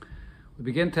We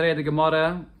begin today the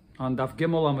Gemara on Daf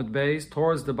Gimel Amud Beis,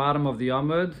 towards the bottom of the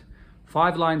Amud,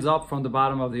 5 lines up from the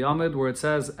bottom of the Amud, where it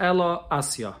says Ela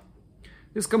Asya.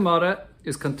 This Gemara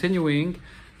is continuing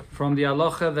from the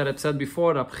halacha that it said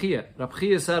before, Rab Chia. Rab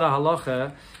Chia said a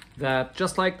halacha that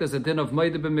just like there's a din of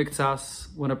Meida b'miktsas,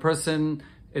 when a person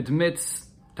admits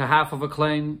to half of a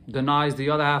claim, denies the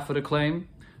other half of the claim,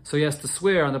 so he has to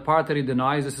swear on the part that he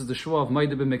denies. This is the shua of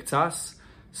Meida b'miktsas.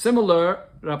 Similar,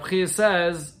 Rab Chia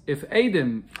says, if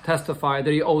Eidim testify that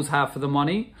he owes half of the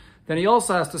money, then he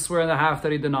also has to swear on the half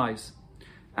that he denies.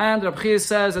 And Rab Chia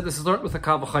says that this is learnt with a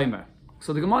Kal v'chomer.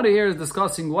 So the Gemara here is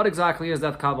discussing what exactly is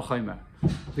that Kal v'chomer.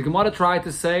 The Gemara tried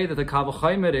to say that the Kal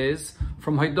v'chomer is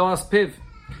from Haidas Piv.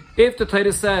 If the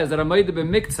Torah says that a Meida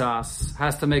b'miktsas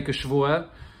has to make a shvua,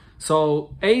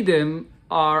 so Eidim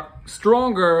are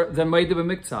stronger than Meida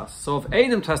b'miktsas. So if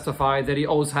Eidim testify that he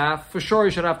owes half, for sure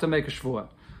he should have to make a shvua.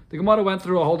 The Gemara went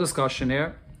through a whole discussion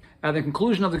here, and the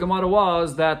conclusion of the Gemara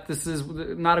was that this is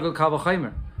not a good Kal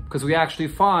v'chomer, because we actually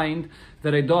find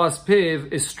that a Das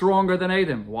Piv is stronger than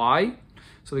Eidim. Why?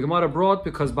 So the Gemara brought,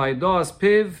 because by Das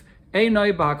Piv,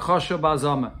 Einoi b'hakchasha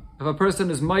b'azama. If a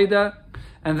person is Meida,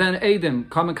 and then Eidim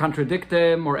come and contradict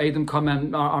him, or Eidim come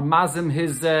and are mazim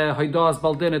his Haidas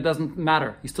Baldin, it doesn't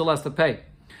matter. He still has to pay.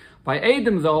 By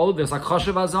Eidim, though, there's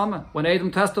Akchasha v'azama. When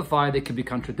Eidim testify, they can be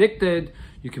contradicted.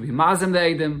 You can be mazim the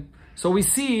Eidim. So we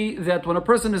see that when a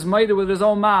person is Meida with his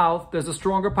own mouth, there's a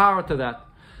stronger power to that.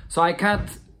 So I can't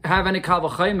have any Kal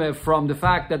v'chomer from the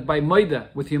fact that by Meida,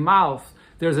 with your mouth,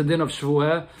 there's a din of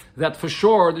shvuah, that for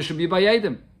sure there should be by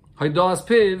Eidim. Haidas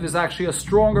Piv is actually a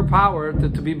stronger power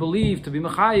to be believed, to be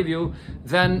mechayiv you,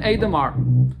 than Eidim are.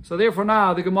 So therefore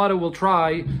now the Gemara will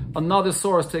try another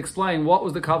source to explain what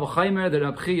was the Kal v'chomer that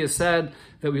Rab Chia said,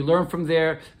 that we learn from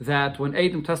there, that when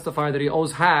Eidim testify that he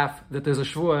owes half, that there's a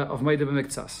shvuah of Meida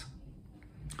b'miktsas.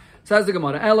 Says the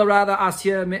Gemara, Ela rada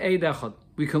asya me'eid echad.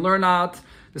 We can learn out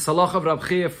the halacha of Rab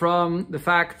Chia from the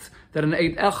fact that an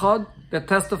eid echad that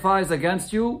testifies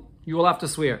against you, you will have to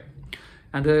swear.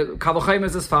 And the Kal v'chomer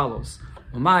is as follows.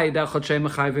 If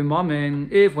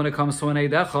when it comes to an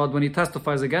eid echad, when he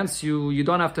testifies against you, you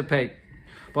don't have to pay.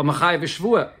 But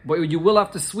you will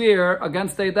have to swear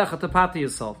against the eid echad to pati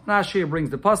yourself. Rashi brings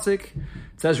the pasuk. It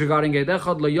says regarding eid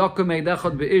echad,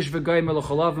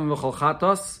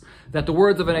 that the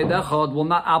words of an eid echad will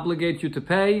not obligate you to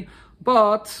pay,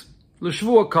 but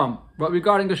l'shvua come. But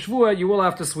regarding the shvua, you will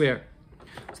have to swear.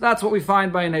 So that's what we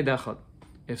find by an eid echad.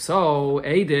 If so,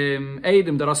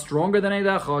 Eidim that are stronger than Eid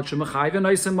Echad, Shemachayv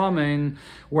Noisim Mamin,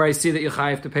 where I see that you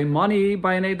have to pay money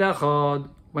by an Eid Echad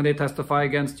when they testify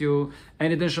against you,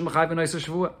 and it Shemachayv Noisim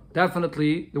Shvua.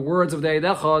 Definitely, the words of the Eid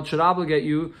Echad should obligate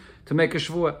you to make a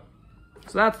Shvua.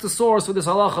 So that's the source for this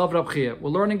halacha of Rab Chia.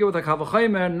 We're learning it with a Kal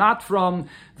v'chomer, not from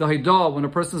the Haidah, when a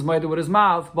person is made with his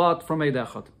mouth, but from Eid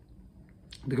Echad.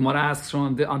 The Gemara asks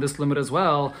on this limit as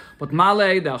well, but Male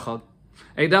Eid Echad.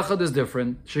 Eid Echad is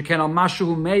different.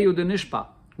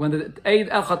 When the Eid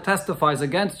Echad testifies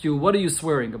against you, what are you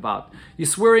swearing about? You're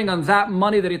swearing on that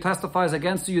money that he testifies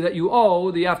against you that you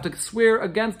owe, that you have to swear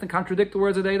against and contradict the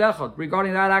words of the Eid Echad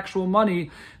regarding that actual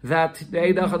money that the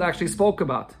Eid Echad actually spoke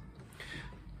about.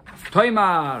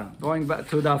 Toimar, going back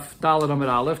to the Dalet Amud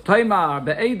Aleph, Toimar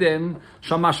be'edim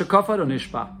shamash kafar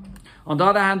unishpa. On the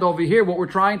other hand, over here, what we're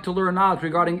trying to learn out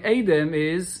regarding Eidim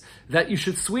is that you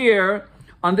should swear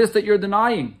on this that you're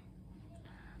denying,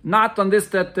 not on this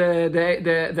that the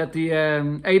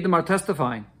Eidim are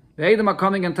testifying. The Eidim are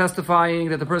coming and testifying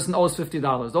that the person owes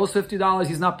 $50. Those $50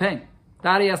 he's not paying.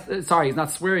 He's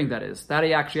not swearing, that is. That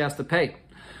he actually has to pay.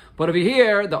 But over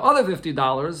here, the other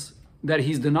 $50 that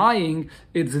he's denying,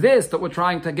 it's this that we're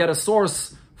trying to get a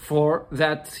source for,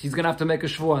 that he's going to have to make a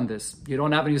shvuah on this. You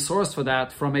don't have any source for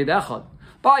that from Eid Echad.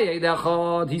 By Eid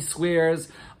Echad, he swears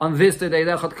on this that Eid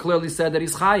Echad clearly said that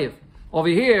he's chayiv. Over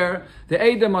here, the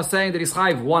Eidim are saying that he's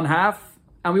chayiv one half,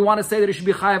 and we want to say that he should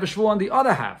be chayiv a shvuah on the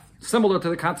other half, similar to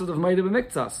the concept of Meida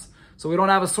b'miktsas. So we don't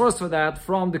have a source for that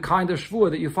from the kind of shvuah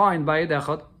that you find by Eid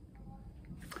Echad.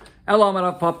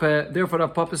 Therefore,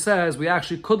 Rav Papa says we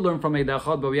actually could learn from Eid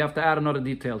Echad, but we have to add another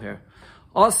detail here.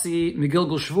 Asi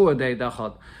migilgul shvuah de Eid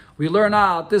Echad. We learn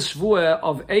out this shvuah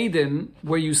of Eidim,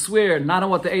 where you swear not on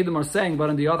what the Eidim are saying, but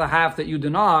on the other half that you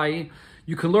deny.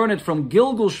 You can learn it from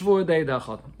Gilgul Shvuah Deid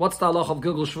Echad. What's the halach of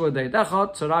Gilgul Shvuah Deid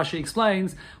Echad? So Rashi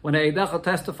explains, when Eid Echad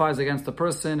testifies against a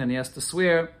person and he has to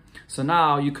swear, so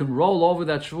now you can roll over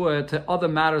that Shvuah to other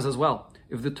matters as well.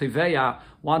 If the Teveya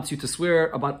wants you to swear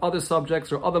about other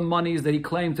subjects or other monies that he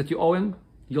claims that you owe him,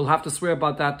 you'll have to swear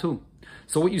about that too.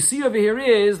 So what you see over here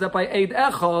is that by Eid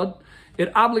Echad,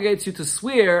 it obligates you to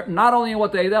swear not only on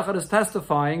what the Eid Echad is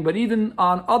testifying, but even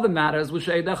on other matters which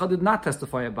Eid Echad did not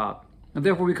testify about. And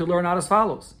therefore we could learn out as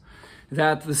follows.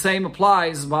 That the same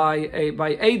applies by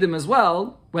Eidim as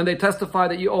well. When they testify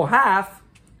that you owe half,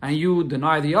 and you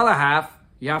deny the other half,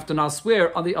 you have to now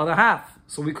swear on the other half.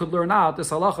 So we could learn out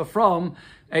this halacha from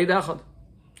Eid Echad.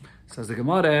 Says the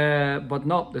Gemara, but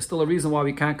no, there's still a reason why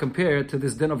we can't compare it to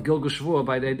this din of Gilgul Shvuah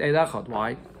by the Eid Echad.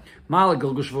 Why? Mal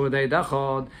Gilgul Shvuah Eid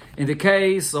Echad. In the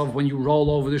case of when you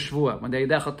roll over the Shvuah, when the Eid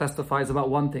Echad testifies about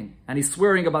one thing, and he's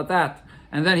swearing about that,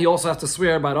 and then he also has to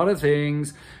swear about other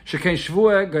things. Shekain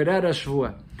Shvuah Gerera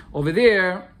Shvuah. Over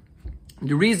there,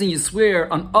 the reason you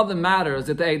swear on other matters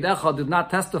that the Eid Echad did not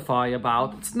testify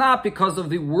about, it's not because of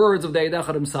the words of the Eid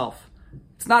Echad himself.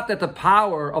 It's not that the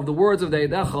power of the words of the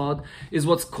Eid Echad is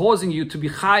what's causing you to be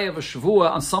chayav a shvuah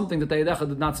on something that the Eid Echad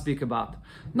did not speak about.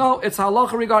 No, it's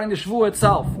halacha regarding the shvuah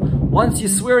itself. Once you're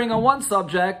swearing on one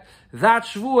subject, that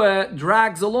shvuah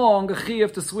drags along a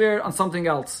chayav to swear on something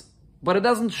else. But it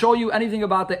doesn't show you anything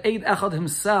about the Eid Echad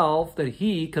himself that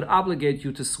he could obligate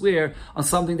you to swear on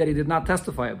something that he did not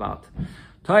testify about.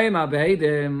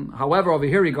 However, over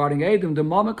here regarding Eidim, the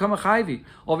moment kamachayvi.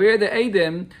 Over here, the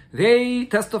Eidim, they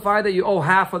testify that you owe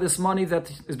half of this money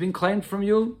that is being claimed from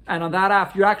you, and on that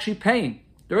half you're actually paying.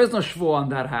 There is no shvuah on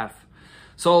that half.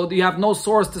 So you have no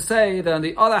source to say that on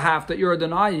the other half that you're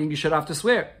denying, you should have to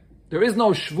swear. There is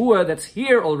no shvuah that's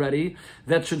here already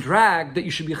that should drag, that you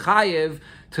should be chayiv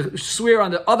to swear on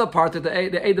the other part that the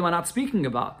Eidim are not speaking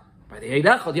about. By the Eid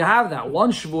Echad, you have that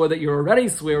one shvuah that you're already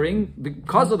swearing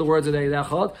because of the words of the Eid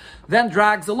Echad, then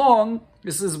drags along.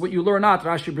 This is what you learn out.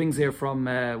 Rashi brings here from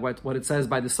what it says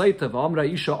by the Saita of Amra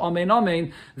Isha Amen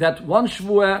Amen, that one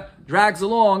shvuah drags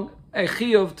along a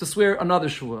chiyuv to swear another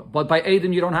shvuah. But by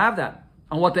Eidim, you don't have that.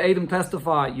 On what the Eidim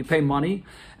testify, you pay money.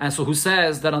 And so who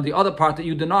says that on the other part that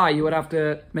you deny, you would have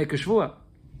to make a shvuah?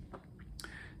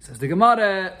 Says the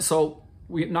Gemara, so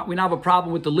we now have a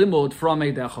problem with the limud from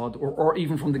Eid Echad, or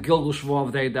even from the Gilgul Shvuah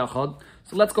of the Eid Echad.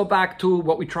 So let's go back to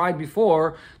what we tried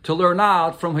before to learn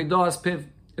out from Hidas Piv.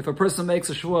 If a person makes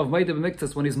a Shvuah of Meida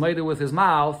B'Miktas when he's Meida with his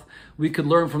mouth, we could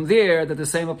learn from there that the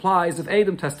same applies if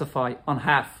Eidim testify on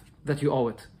half that you owe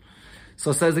it.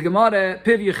 So says the Gemara,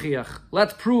 Piv Yechiach.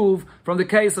 Let's prove from the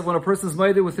case of when a person is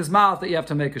Meida with his mouth that you have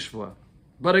to make a Shvuah.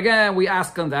 But again, we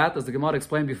ask on that, as the Gemara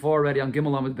explained before already on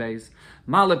Gimel Amud Beis.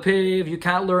 Malapiv, you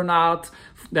can't learn out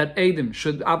that Eidim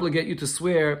should obligate you to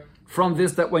swear from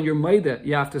this, that when you're Meida,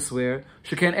 you have to swear.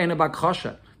 Shekain Eina Bak,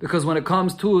 because when it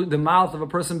comes to the mouth of a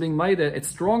person being Meida, it's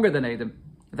stronger than Eidim.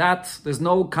 There's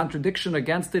no contradiction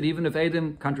against it. Even if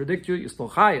Eidim contradict you, you're still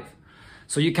chayiv.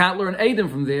 So you can't learn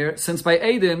Eidim from there, since by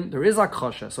Eidim, there is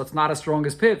Akhasha, so it's not as strong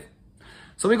as Piv.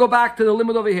 So we go back to the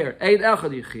limit over here. Eid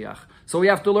Echad Yichiach. So we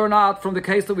have to learn out from the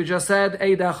case that we just said,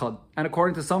 Eid Echad. And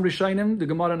according to some Rishonim, the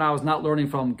Gemara now is not learning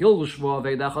from Gilgul Shvuah of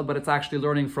Eid Echad, but it's actually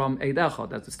learning from Eid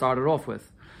Echad, as it started off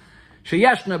with.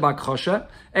 Sheyeshne B'Choshe.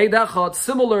 Eid Echad,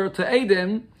 similar to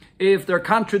Eidim, if they're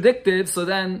contradicted, so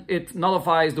then it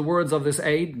nullifies the words of this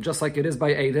Eid, just like it is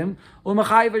by Eidim.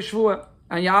 U'Mechayev Shvuah.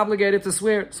 And you're obligated to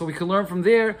swear. So we can learn from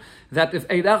there that if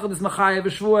Eid Echad is Mechayev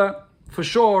Shvuah, for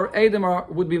sure, Eidim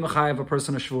would be Mechayev a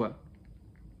person a Shvuah.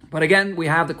 But again, we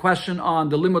have the question on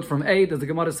the limud from Eid, as the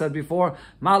Gemara said before,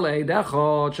 Mal Eid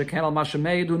Echad sheken al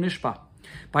mashameid hu nishpa.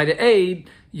 By the Eid,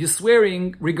 you're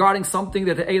swearing regarding something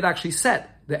that the Eid actually said.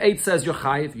 The Eid says you're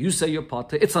chayiv, you say you're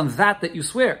pata. It's on that you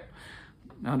swear.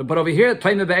 But over here,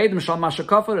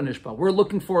 we're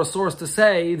looking for a source to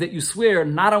say that you swear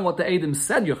not on what the Eidim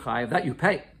said you're chayiv, that you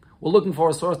pay. We're looking for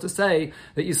a source to say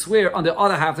that you swear on the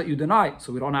other half that you deny.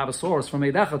 So we don't have a source from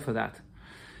Eid Echad for that.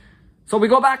 So we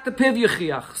go back to Piv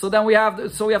Yechiach. So then we have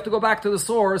to go back to the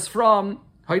source from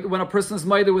when a person is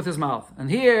Meida with his mouth. And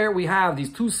here we have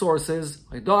these two sources,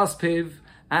 Hidas Piv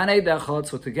and Eid Echad.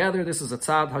 So together this is a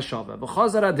Tzad Hashava.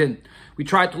 V'chazar Adin. We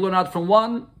try to learn out from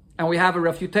one, and we have a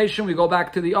refutation. We go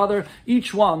back to the other.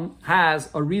 Each one has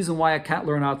a reason why I can't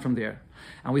learn out from there.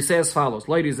 And we say as follows,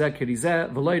 the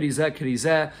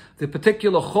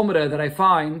particular chumrah that I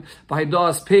find by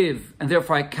Hidas Piv, and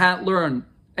therefore I can't learn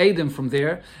Eidim from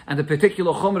there, and the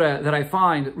particular chumrah that I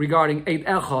find regarding Eid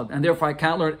Echad, and therefore I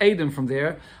can't learn Eidim from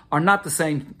there, are not the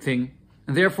same thing,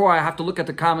 and therefore I have to look at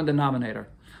the common denominator.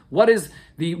 What is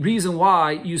the reason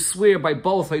why you swear by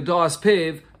both Hidas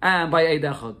Piv and by Eid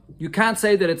Echad? You can't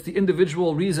say that it's the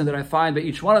individual reason that I find by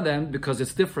each one of them, because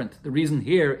it's different. The reason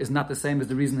here is not the same as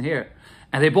the reason here.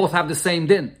 And they both have the same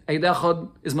din. Eid Echad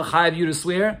is mechayev you to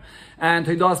swear, and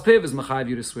Hidas Piv is mechayev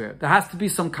you to swear. There has to be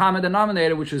some common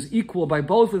denominator which is equal by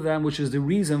both of them, which is the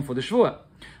reason for the shvuah.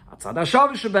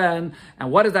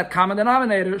 And what is that common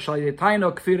denominator?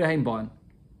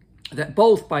 That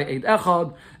both by Eid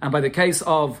Echad and by the case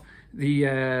of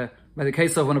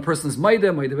when a person is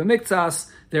Meida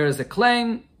B'Miktas, there is a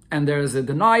claim, and there is a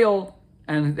denial,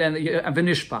 and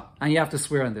v'nishba, and you have to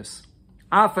swear on this.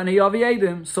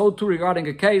 So too regarding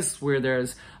a case where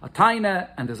there's a taina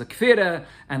and there's a kfira,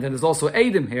 and then there's also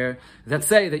edim here that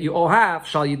say that you all have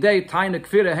shall yidei taina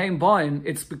kfira heim boin.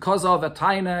 It's because of a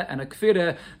taina and a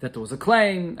kfira that there was a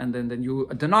claim, and then you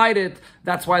denied it.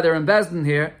 That's why they're in Bezdin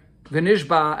here,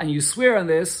 v'nishba, and you swear on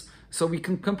this. So we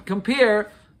can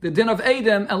compare the din of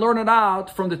edim and learn it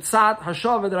out from the tzad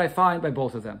hashava that I find by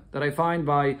both of them, that I find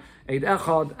by eid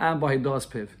echad and by hidas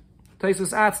piv.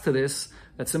 Taisus adds to this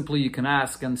that simply you can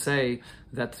ask and say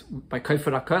that by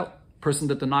kaifer akel, person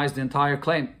that denies the entire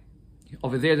claim,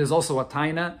 over there's also a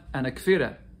taina and a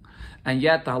kfira, and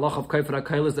yet the halach of kaifer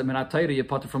akel is that minat Torah you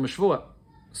put it from a shvua.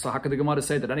 So how could the Gemara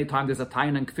say that any time there's a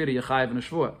taina and kfira you chayiv in a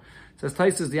shvua? Says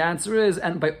Taisus, the answer is,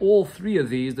 and by all three of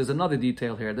these, there's another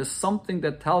detail here. There's something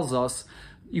that tells us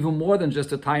even more than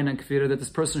just a taina and kfira, that this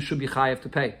person should be chayiv to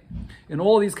pay. In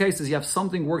all these cases, you have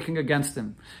something working against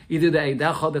him. Either the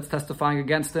eidecha that's testifying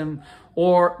against him,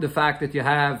 or the fact that you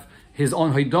have his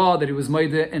own haidah, that he was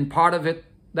made in part of it.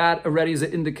 That already is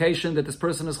an indication that this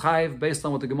person is chayiv, based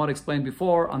on what the Gemara explained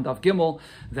before on Daf Gimel,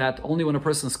 that only when a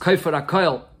person is kaifer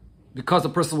akoil, because the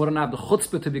person wouldn't have the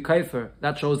chutzpah to be kaifer,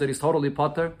 that shows that he's totally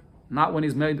potter. Not when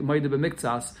he's made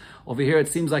b'miktzas. Over here, it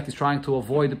seems like he's trying to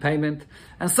avoid the payment.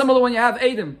 And similar when you have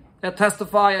edim that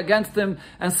testify against him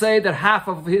and say that half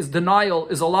of his denial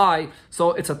is a lie.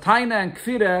 So it's a taina and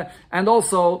kfira, and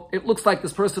also it looks like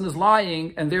this person is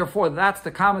lying, and therefore that's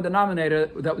the common denominator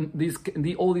that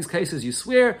in all these cases you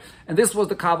swear. And this was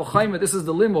the kavachayma. This is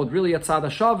the limud, really at tzad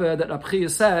hashava, that Abchia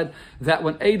said that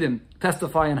when edim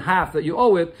testify in half that you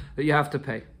owe it, that you have to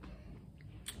pay.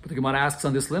 But the Gemara asks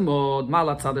on this limud,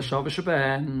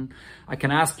 I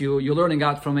can ask you, you're learning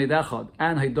out from Eid Echad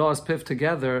and Haidas Piv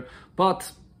together,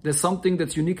 but there's something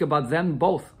that's unique about them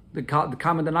both, the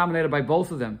common denominator by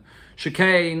both of them.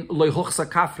 Shekain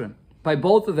loihuchsa kafrin. By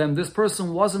both of them, this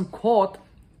person wasn't caught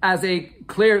as a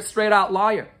clear, straight out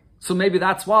liar. So maybe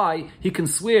that's why he can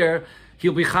swear,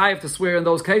 he'll be chayiv to swear in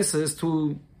those cases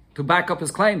to back up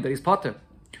his claim that he's potter.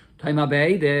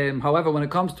 However, when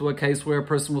it comes to a case where a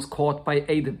person was caught by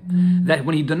Edim, that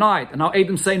when he denied, and now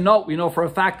Edim say no, we know for a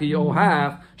fact that you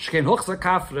have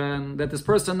that this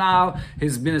person now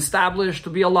has been established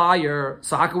to be a liar,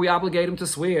 so how can we obligate him to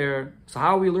swear? So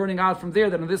how are we learning out from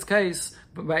there that in this case,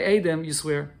 by Edim, you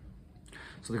swear?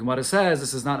 So the Gemara says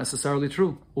this is not necessarily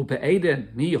true. And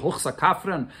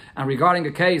regarding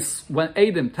a case when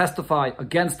Edim testify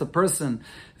against the person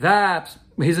that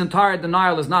his entire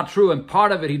denial is not true and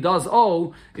part of it he does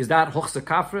owe, is that hochsa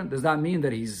kafrin? Does that mean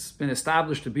that he's been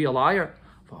established to be a liar?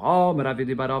 But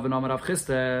Ravidi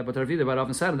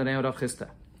Barav said in the name of Rav Chisda,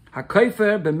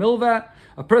 HaKaifer b'milveh,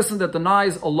 a person that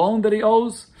denies a loan that he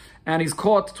owes and he's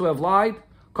caught to have lied,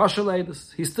 kosher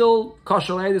leidus. He's still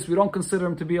kosher leidus. We don't consider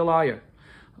him to be a liar.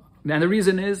 And the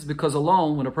reason is because a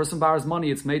loan, when a person borrows money,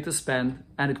 it's made to spend,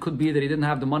 and it could be that he didn't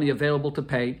have the money available to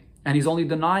pay, and he's only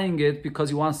denying it because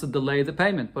he wants to delay the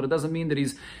payment. But it doesn't mean that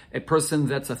he's a person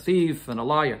that's a thief and a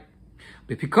liar.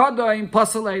 However,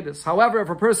 if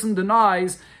a person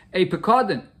denies a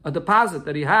pekadin, a deposit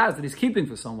that he has, that he's keeping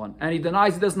for someone, and he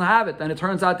denies he doesn't have it, and it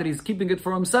turns out that he's keeping it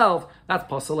for himself, that's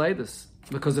pasaledis.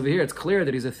 Because over here it's clear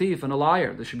that he's a thief and a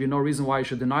liar. There should be no reason why he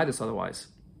should deny this otherwise.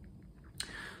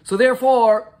 So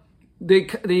therefore, the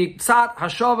tzad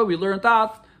hashava we learned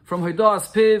out from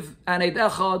Hidas Piv and Eid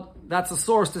Echad. That's a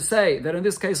source to say that in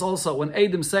this case also, when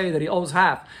Edim say that he owes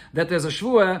half, that there's a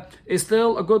shvua, is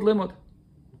still a good limud.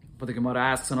 But the Gemara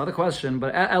asks another question,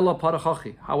 but ella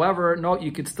parachachi. However, no,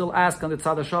 you could still ask on the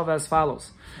tzad hashava as follows.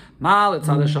 Mal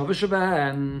tzad hashava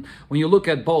sheben. When you look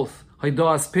at both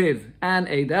Hidas Piv and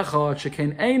Eid Echad,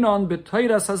 sheken einon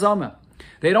b'toiras hazameh.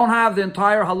 They don't have the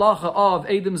entire halacha of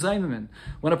Edim Zaymimin.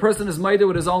 When a person is made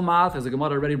with his own mouth, as the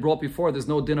Gemara already brought before, there's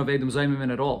no din of Edim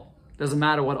Zaymimin at all. Doesn't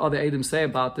matter what other Edim say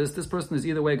about this. This person is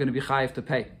either way going to be chayiv to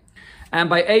pay. And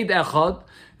by Eid Echad,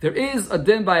 there is a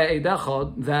din by Eid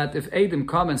Echad that if Edim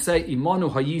come and say,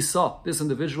 Imanu Hayisa, this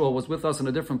individual was with us in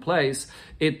a different place,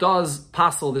 it does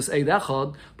passel this Eid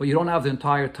Echad, but you don't have the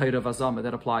entire Taira of Azamah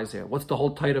that applies here. What's the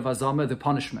whole Taira of Azamah? The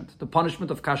punishment. The punishment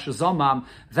of Kashazamam,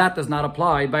 that does not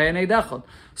apply by an Eid Echad.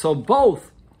 So both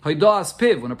Haidas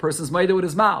Piv, when a person's made it with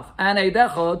his mouth, and Eid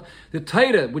Echad, the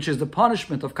Taira, which is the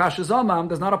punishment of Kashazamam,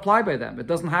 does not apply by them. It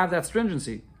doesn't have that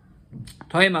stringency.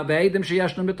 However,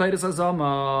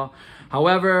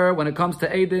 when it comes to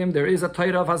Edim, there is a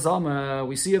Torah of Hazama.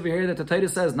 We see over here that the Torah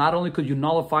says not only could you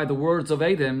nullify the words of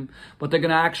Edim, but they're going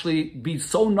to actually be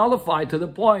so nullified to the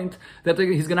point that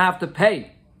he's going to have to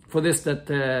pay for this, that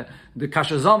the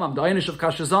kashazamam, the einish of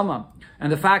kashazamam,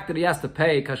 and the fact that he has to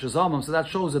pay kashazamam, so that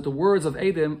shows that the words of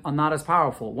Eidim are not as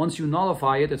powerful. Once you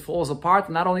nullify it, it falls apart.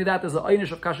 And not only that, there's the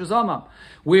einish of kashazamam.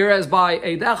 Whereas by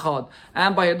Eid Echad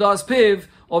and by Hadas Piv,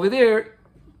 over there,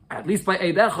 at least by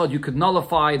Eid Echad, you could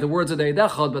nullify the words of Eid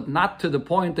Echad, but not to the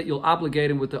point that you'll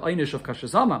obligate him with the einish of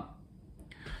kashazamam.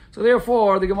 So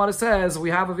therefore, the Gemara says,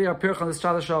 we have a Via Pircha on this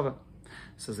Chadashava.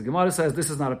 Says the Gemara says this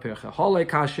is not a pircha. Holei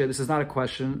kashya, this is not a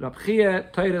question. Rab Chia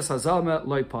Teiras Hazalme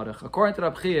Loi Parech. According to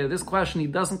Rab Chia, this question he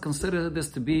doesn't consider this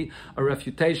to be a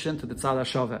refutation to the Tzad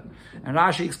HaShaveh. And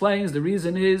Rashi explains the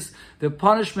reason is the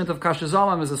punishment of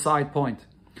kashazamam is a side point.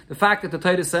 The fact that the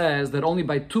Torah says that only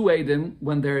by 2 Eidim,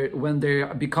 when they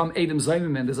become Eidim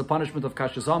Zaymim, there's a punishment of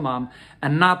Kashazamam,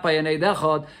 and not by an Eid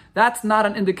Echad, that's not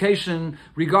an indication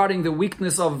regarding the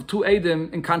weakness of 2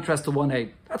 Eidim in contrast to 1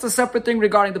 Eid. That's a separate thing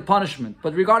regarding the punishment.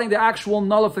 But regarding the actual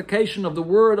nullification of the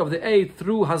word of the Eid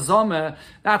through Hazameh,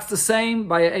 that's the same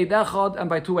by an Eid Echad and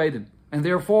by 2 Eidim. And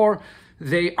therefore,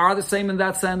 they are the same in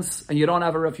that sense, and you don't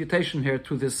have a refutation here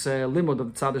to this limud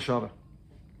of the Tzad HaShaveh.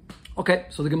 Okay,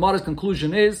 so the Gemara's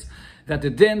conclusion is that the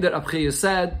din that Abchiyah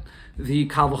said, the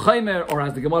Kal V'Chomer, or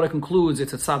as the Gemara concludes,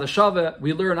 it's a Tzad HaShaveh.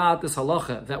 We learn out this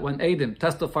halacha that when Eidim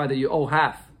testify that you owe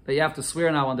half, that you have to swear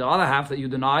now on the other half that you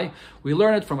deny, we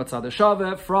learn it from a Tzad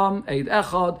HaShaveh, from Eid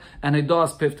Echad and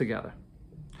Hadas Piv together.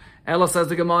 Ella says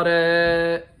the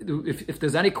Gemara, if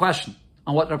there's any question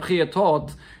on what Abchiyah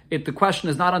taught, the question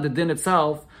is not on the din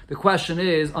itself, the question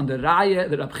is on the raya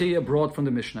that Abchiyah brought from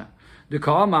the Mishnah. The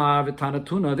Ka'amar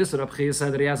v'Tanatuna, this Rab Chia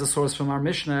said that he has a source from our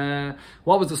Mishnah.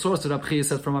 What was the source that Rab Chia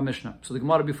said from our Mishnah? So the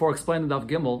Gemara before explained the Daf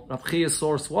Gimel, Rab Chia's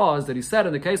source was that he said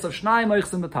in the case of Shnai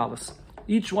Meichsim Talis,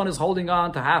 each one is holding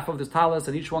on to half of this talis,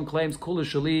 and each one claims Kula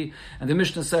Shali. And the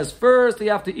Mishnah says first they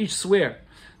have to each swear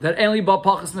that Enli Ba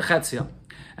Pachas Mechetzia,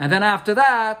 and then after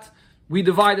that we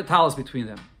divide the talis between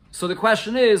them. So the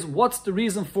question is, what's the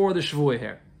reason for the shvuah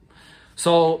here?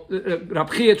 So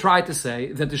Rab Chia tried to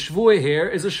say that the shvuah here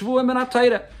is a shvuah min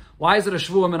ha-Torah. Why is it a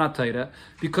shvuah min ha-Torah?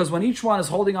 Because when each one is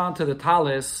holding on to the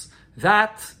talis,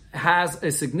 that has a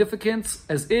significance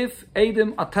as if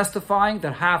Eidim are testifying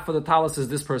that half of the talis is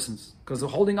this person's. Because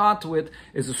holding on to it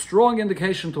is a strong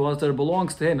indication to us that it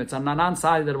belongs to him. It's a nanan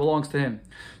side that it belongs to him.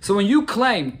 So when you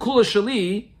claim Kula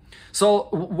Shali, so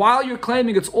while you're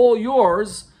claiming it's all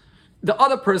yours, the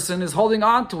other person is holding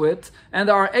on to it, and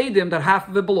there are Eidim that half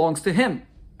of it belongs to him.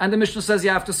 And the Mishnah says you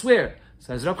have to swear.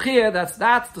 Says Rab Chia,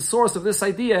 that's the source of this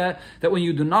idea that when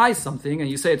you deny something and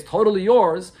you say it's totally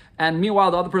yours, and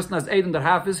meanwhile the other person has Eidim that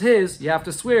half is his, you have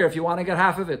to swear if you want to get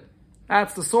half of it.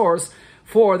 That's the source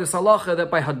for this halacha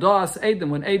that by Hadas Eidim,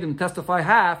 when Eidim testify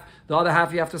half, the other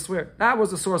half you have to swear. That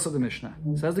was the source of the Mishnah.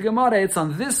 Says the Gemara, it's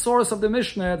on this source of the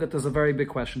Mishnah that there's a very big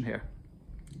question here.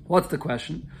 What's the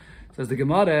question? Says the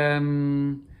Gemara,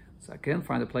 second,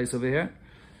 find a place over here.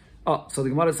 Oh, so the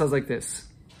Gemara says like this.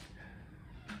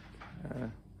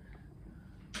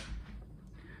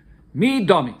 Mi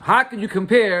domi. How can you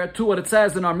compare to what it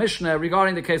says in our Mishnah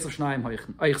regarding the case of Shnayim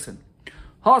Eichsen?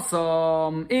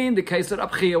 Hasam, in the case that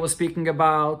Rab Chia was speaking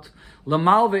about,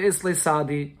 Lamalve isle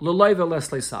sadi, Lulayve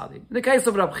lesle sadi. In the case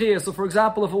of Rab Chia, so for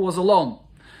example, if it was a loan,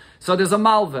 so there's a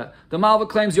malve. The malve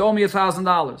claims you owe me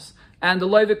 $1,000. And the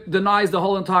Levik denies the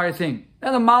whole entire thing.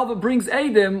 And the Malva brings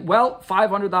Eidim, well,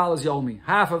 $500 you owe me.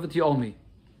 Half of it you owe me.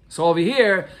 So over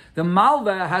here, the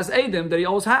Malva has Eidim that he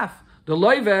owes half. The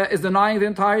Levik is denying the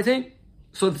entire thing.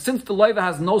 So since the Levik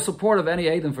has no support of any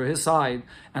Eidim for his side,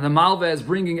 and the Malva is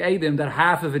bringing Eidim that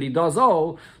half of it he does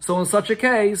owe, so in such a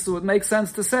case, so it makes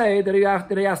sense to say that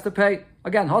he has to pay.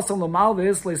 Again, Hassan the Malva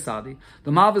is Leisadi.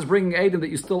 The Malva is bringing Eidim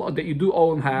that you do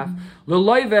owe him half. The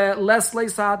Leiva less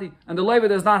Leisadi, and the Leiva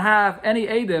does not have any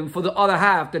Eidim for the other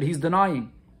half that he's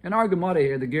denying. In our Gemara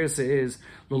here, the Girsa is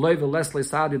the Leiva less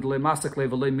Leisadi, the Leimasak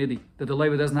Leiva Lei Midi. That the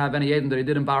Leiva doesn't have any Eidim, that he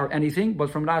didn't borrow anything.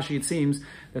 But from Rashi, it seems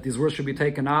that these words should be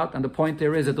taken out. And the point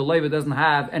there is that the Leiva doesn't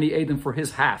have any Eidim for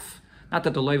his half. Not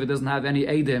that the Leiva doesn't have any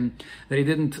Eidim that he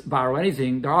didn't borrow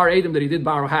anything. There are Eidim that he did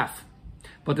borrow half.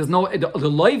 But there's no, the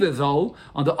Leiva though,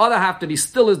 on the other half that he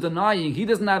still is denying, he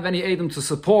doesn't have any Eidim to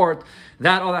support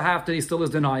that other half that he still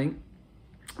is denying.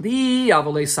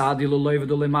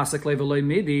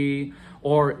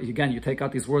 Or again, you take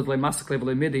out these words,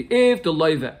 if the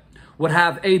Leiva would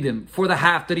have Eidim for the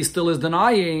half that he still is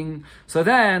denying, so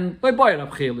then, Rab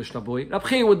Chia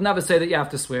would never say that you have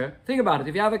to swear. Think about it.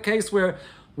 If you have a case where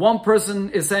one person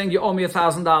is saying you owe me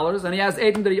 $1,000 and he has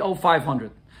Eidim that he owes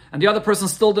 $500. And the other person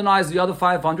still denies the other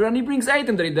 $500, and he brings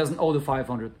Eidim that he doesn't owe the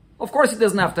 $500. Of course, he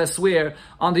doesn't have to swear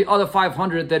on the other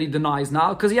 500 that he denies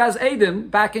now, because he has Eidim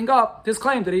backing up his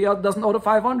claim that he doesn't owe the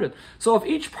 500. So if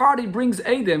each party brings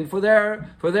Eidim for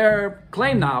their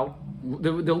claim now,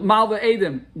 the Malva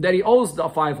Eidim that he owes the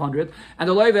 500, and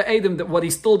the Leiva Eidim that what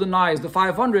he still denies the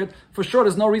 500, for sure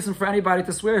there's no reason for anybody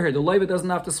to swear here. The Leiva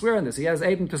doesn't have to swear in this. He has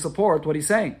Eidim to support what he's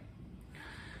saying.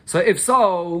 So if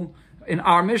so, in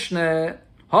our Mishnah,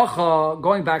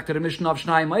 going back to the Mishnah of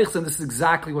Shnai Meichsen, this is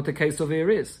exactly what the case over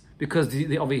here is. Because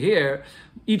over here,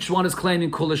 each one is claiming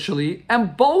Kula Shali,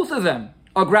 and both of them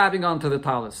are grabbing onto the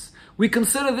talis. We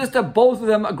consider this that both of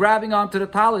them are grabbing onto the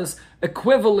talis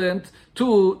equivalent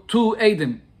to two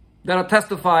Eidim that are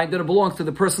testifying that it belongs to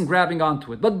the person grabbing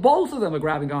onto it. But both of them are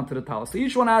grabbing onto the talis. So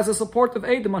each one has a supportive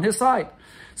Eidim on his side.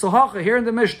 So here in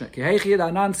the Mishnah,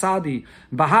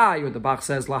 Bahai, or the Bach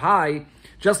says Lahai,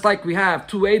 just like we have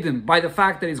two Eidim, by the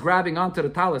fact that he's grabbing onto the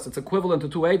talis, it's equivalent to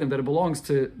two Eidim that it belongs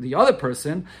to the other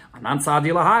person. Anan Sadi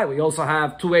Lahai, we also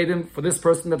have two Eidim for this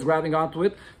person that's grabbing onto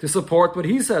it to support what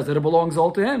he says, that it belongs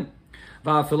all to him.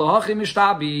 And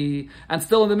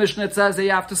still in the Mishnah it says that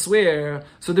you have to swear.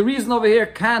 So the reason over here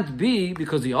can't be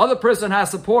because the other person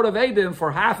has supportive Eidim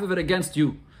for half of it against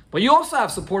you. But you also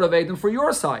have supportive Eidim for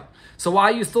your side. So why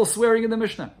are you still swearing in the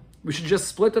Mishnah? We should just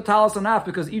split the talis in half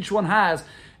because each one has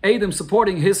Eidim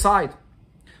supporting his side.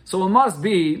 So it must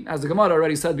be, as the Gemara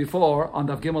already said before, on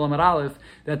Daf Gimel Amar Aleph,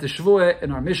 that the Shvuah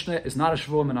in our Mishnah is not a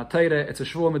Shvuah min HaTorah, it's a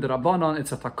Shvuah min Rabbanon,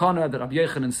 it's a Takana that Rabbi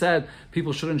Yochanan said,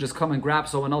 people shouldn't just come and grab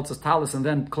someone else's talis and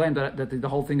then claim that the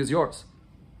whole thing is yours.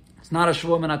 It's not a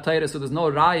Shvuah min HaTorah, so there's no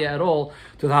raya at all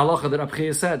to the halacha that Rabbi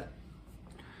Chia said.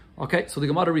 Okay, so the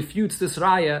Gemara refutes this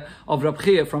raya of Rabbi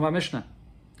Chia from our Mishnah.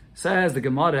 Says the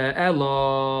Gemara,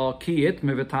 Elo kiyit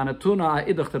mevetanatuna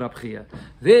idach Rabbi Chia.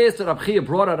 This Rabbi Chia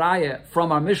brought a raya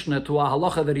from our Mishnah to a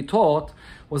halacha that he taught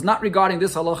was not regarding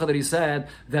this halacha that he said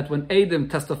that when Eidim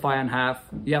testify on half,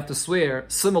 you have to swear,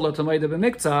 similar to Meideh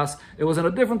b'miktsas. It was in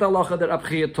a different halacha that Rabbi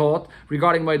Chia taught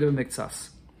regarding Meideh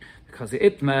b'miktsas. Because the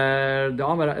Itmer, the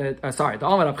Amar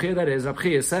Rabbi Chia, that is, Rabbi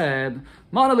Chia said,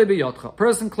 Mana li biyotcha.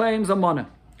 Person claims a mana.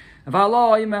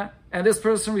 And this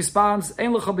person responds, I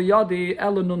only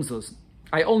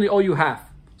owe you half.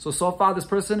 So far this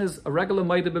person is a regular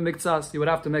Meideh b'miktsas, you would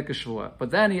have to make a shvuah.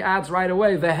 But then he adds right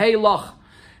away, V'heilach.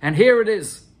 And here it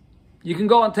is. You can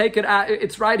go and take it.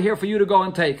 It's right here for you to go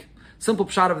and take. Simple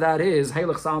pshat of that is,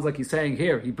 Heilach sounds like he's saying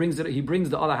here, he brings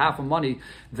the other half of money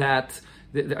that,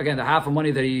 again, the half of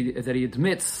money that he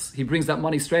admits, he brings that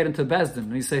money straight into Bezdin.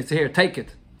 And he says, here, take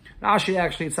it. Rashi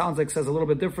actually, it sounds like says a little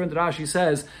bit different. Rashi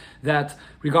says that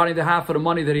regarding the half of the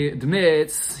money that he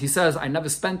admits, he says, I never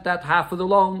spent that half of the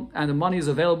loan, and the money is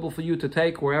available for you to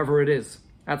take wherever it is.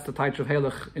 That's the type of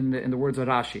Heilach in the words of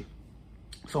Rashi.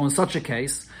 So in such a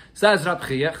case, says Rabbi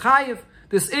Chia, Chayiv,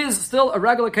 this is still a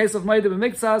regular case of Meideh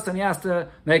b'miktsas, and he has to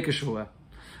make a shvuah.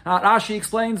 Now Rashi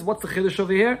explains, what's the chiddush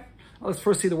over here? Let's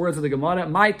first see the words of the Gemara.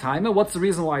 My time, what's the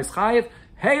reason why it's Chayiv?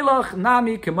 Heilach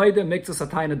nami k'meideh b'miktsas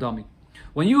atayna dami.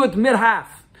 When you admit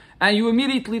half, and you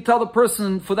immediately tell the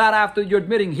person for that after you're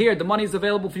admitting, here, the money is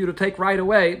available for you to take right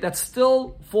away, that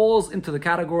still falls into the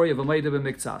category of a Meideh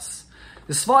b'miktsas.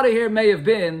 The svara here may have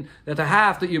been that the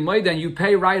half that you made and you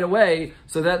pay right away,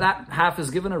 so that half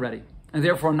is given already. And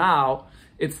therefore now,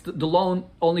 it's the loan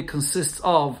only consists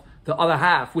of the other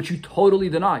half, which you totally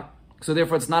deny. So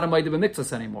therefore it's not a Meideh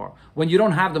b'miktsas anymore. When you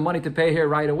don't have the money to pay here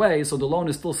right away, so the loan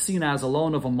is still seen as a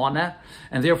loan of a moneh,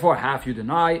 and therefore half you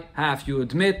deny, half you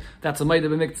admit, that's a Meideh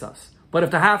b'miktsas. But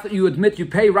if the half that you admit you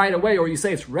pay right away, or you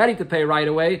say it's ready to pay right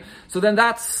away, so then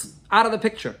that's out of the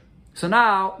picture. So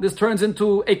now this turns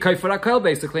into a kaifer akel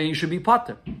basically, and you should be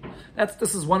pater.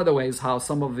 This is one of the ways how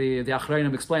some of the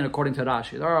Achreinim explain according to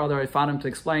Rashi. There are other Ifanim to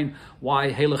explain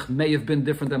why Heilach may have been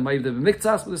different than Meideh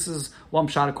b'miktsas, but this is one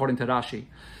pshat according to Rashi.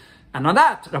 And on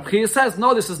that, Rabbi Chia says,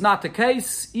 no, this is not the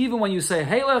case. Even when you say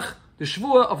Heilach, the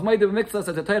shvuah of Meideh b'miktsas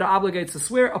that the Torah obligates to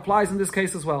swear applies in this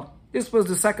case as well. This was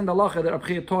the second halacha that Rabbi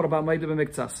Chia taught about Meideh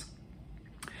b'miktsas.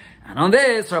 And on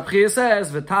this, Rabbi Chia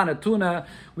says, V'tana tuna,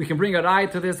 we can bring a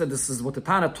raya to this, that this is what the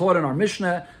Tana taught in our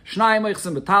Mishnah, Shnai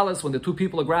meichsim b'talis, when the two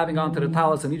people are grabbing onto the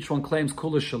talis and each one claims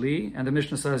kula shali, and the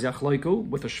Mishnah says yachloiku,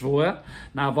 with a shvuah.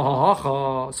 Now,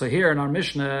 v'hahacha, so here in our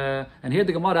Mishnah, and here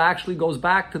the Gemara actually goes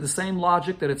back to the same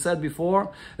logic that it said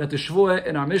before, that the shvuah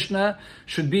in our Mishnah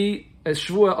should be a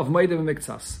shvuah of Meideh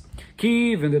b'miktsas.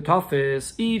 Kiv in the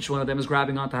toughest, each one of them is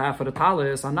grabbing onto half of the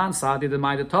talis. Anan sadi the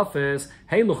mind the toughest,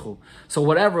 heiluchu. So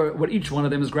what each one of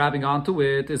them is grabbing onto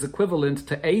it is equivalent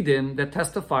to Eidim that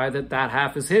testify that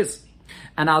half is his.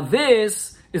 And now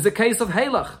this is a case of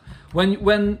heilach.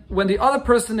 When the other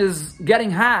person is getting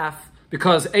half,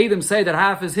 because Eidim say that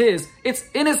half is his, it's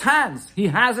in his hands. He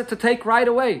has it to take right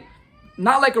away.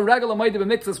 Not like a regular Maida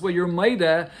B'Miktzas where you're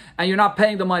Maida and you're not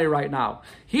paying the money right now.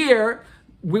 Here,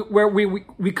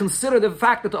 we consider the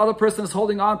fact that the other person is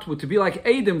holding on to it to be like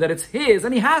Eidim, that it's his,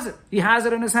 and he has it. He has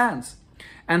it in his hands.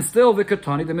 And still,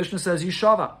 Vikatani, the Mishnah says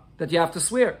Yishava, that you have to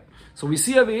swear. So we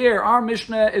see over here, our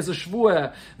Mishnah is a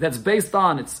Shvuah that's based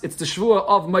on, it's the Shvuah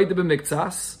of Maida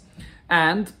B'Miktzas,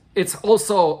 and it's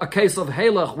also a case of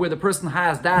Halach where the person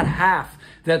has that half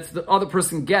that the other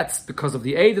person gets because of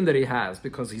the Eidim that he has,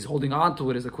 because he's holding on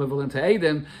to it is equivalent to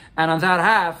Eidim, and on that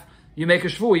half, you make a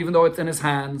Shvuah even though it's in his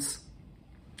hands.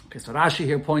 Okay, so Rashi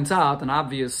here points out an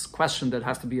obvious question that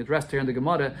has to be addressed here in the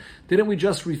Gemara. Didn't we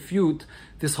just refute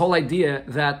this whole idea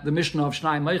that the Mishnah of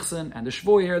Shnai Meichsen and the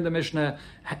Shvuah here in the Mishnah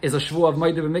is a Shvuah of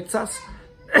Maida B'Miktzas?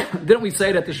 Didn't we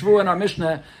say that the Shvuah in our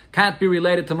Mishnah can't be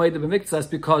related to Maida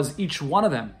B'Miktzas because each one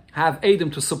of them have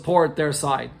Eidim to support their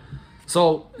side?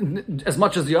 So, as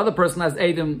much as the other person has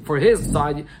Eidim for his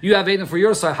side, you have Eidim for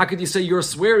your side. How could you say you're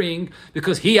swearing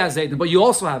because he has Eidim, but you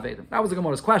also have Eidim? That was the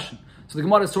Gemara's question. So the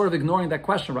Gemara is sort of ignoring that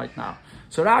question right now.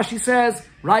 So Rashi says,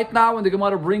 right now when the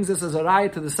Gemara brings this as a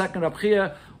raya to the second Rab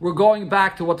Chia, we're going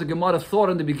back to what the Gemara thought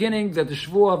in the beginning, that the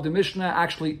Shvuah of the Mishnah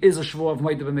actually is a Shvuah of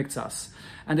Maida B'Miktzas.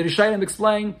 And the Rishayim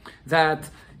explain that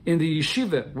in the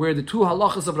yeshiva, where the two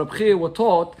halachas of Rab Chia were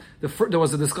taught, there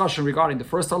was a discussion regarding the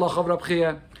first halacha of Rab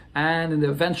Chia, and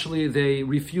eventually they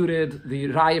refuted the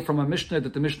raya from a Mishnah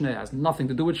that the Mishnah has nothing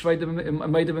to do with Maida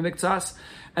B'Miktzas.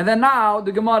 And then now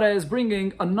the Gemara is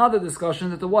bringing another discussion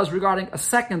that there was regarding a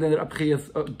second that Rab Chia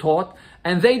taught,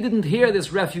 and they didn't hear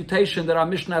this refutation that our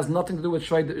Mishnah has nothing to do with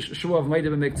Shvuah of Maida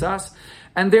B'Miktzas,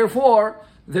 and therefore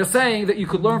they're saying that you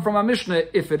could learn from our Mishnah,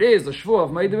 if it is a Shvuah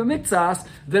of Maida B'Miktzas,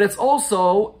 that it's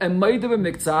also a Maida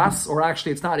B'Miktzas, or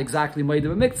actually it's not exactly Maida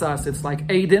B'Miktzas, it's like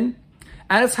Eidim,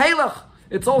 and it's Halach.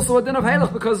 It's also a din of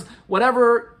Halach because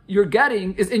whatever you're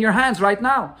getting is in your hands right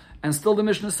now. And still the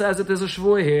Mishnah says that there's a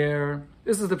Shvuah here.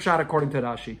 This is the Pshat according to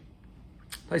Rashi.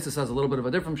 Taisa says a little bit of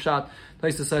a different Pshat.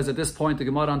 Taisa says at this point the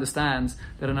Gemara understands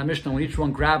that in a Mishnah when each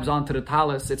one grabs onto the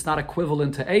talis, it's not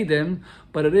equivalent to Eidim,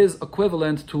 but it is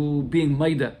equivalent to being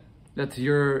Maida. That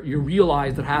you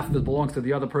realize that half of it belongs to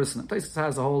the other person. Taisa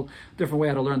has a whole different way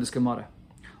how to learn this Gemara.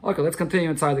 Okay, let's continue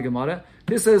inside the Gemara.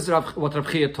 This is what Rab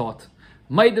Chia taught.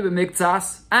 Maida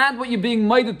B'Miktzas, and what you're being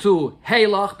Maida to,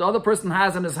 Halach, the other person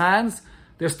has in his hands,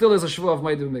 there still is a Shvuah of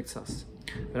Maida B'Miktzas.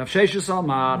 Rav Sheshus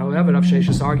Amar, however, Rav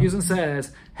Sheshus argues and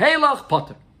says, Halach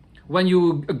Potter. When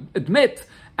you admit,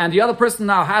 and the other person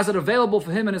now has it available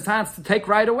for him in his hands to take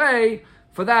right away,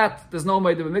 for that, there's no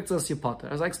Maida B'Miktzas, you Potter.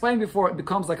 As I explained before, it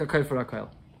becomes like a Kay for a Kayl.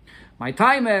 My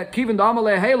time, Kivin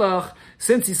Damale Halach,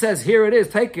 since he says, here it is,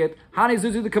 take it, Hani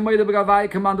Zuzu the Kamaida B'Gavai,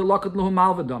 Command the Lokat Luhu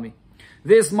Malvadami.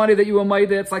 This money that you were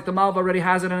maida, it's like the Malva already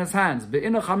has it in his hands.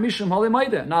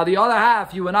 Now the other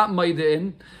half you were not maida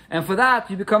in, and for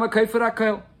that you become a kaifer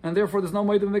akil, and therefore there's no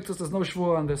maida B'Miktzas, there's no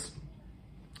shvuah on this.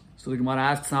 So the Gemara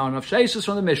asks now, Rav Sheshus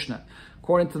from the Mishnah.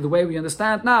 According to the way we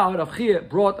understand now, Rav Chia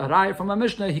brought a raya from a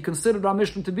Mishnah. He considered our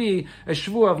Mishnah to be a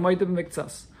shvuah of maida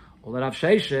B'Miktzas. Well, Rav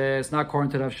Sheshes, not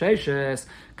according to Rav Sheshes,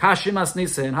 Kashimas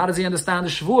Nissen. How does he understand the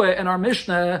Shvuah in our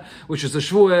Mishnah, which is a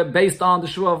Shvuah based on the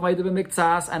Shvuah of Maida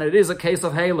B'Miktzas, and it is a case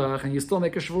of Halach, and you still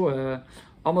make a Shvuah?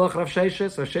 Amalach Rav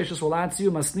Sheshes will answer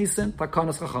you, Mas Nissen,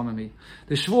 Takanas Chachamami.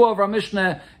 The Shvuah of our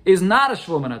Mishnah is not a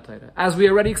Shvuah Min HaTorah, as we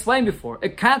already explained before.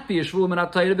 It can't be a Shvuah Min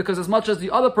HaTorah because as much as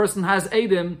the other person has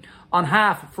Eidim on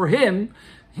half for him,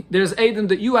 there's Eidim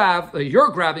that you have, you're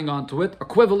grabbing onto it,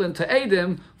 equivalent to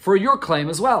Eidim for your claim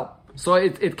as well. So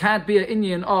it can't be an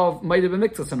Inyan of Maida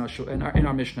B'Miktzas in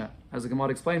our Mishnah, as the Gemara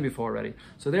explained before already.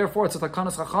 So therefore it's a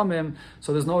Takanas Chachamim,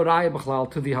 so there's no Raya B'chlal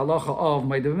to the halacha of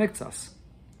Maida B'Miktzas.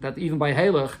 That even by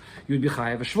Halach, you'd be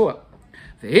Chayav a Shvuah.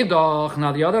 V'hidach,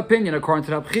 now the other opinion, according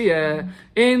to Rab Chia,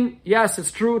 yes,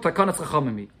 it's true, Takanas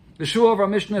Chachamim. The Shvuah of our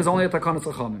Mishnah is only a Takanas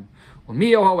Chachamim.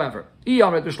 However, if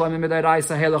you're going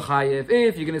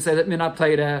to say that Minat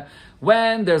Taira,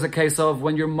 when there's a case of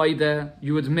when you're Maida,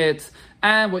 you admit,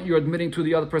 and what you're admitting to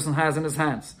the other person has in his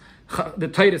hands. The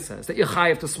Taira says that you're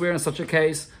chayiv to swear in such a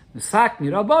case. The Chacham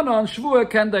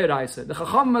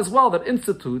as well that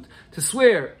institute to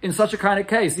swear in such a kind of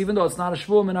case, even though it's not a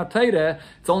Shvuah Minat Taira,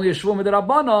 it's only a Shvuah Minat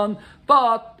Rabbanon,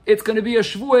 but it's going to be a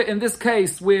Shvuah in this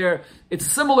case where it's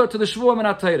similar to the Shvuah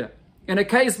Minat Taira. In a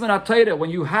case Minat Taira, when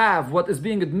you have what is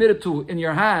being admitted to in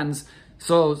your hands,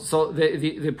 so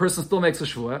the person still makes a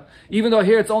shvuah, even though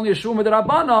here it's only a shvuah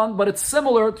midrabanan, but it's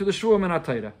similar to the shvuah Minat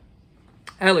Taira.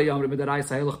 But if you're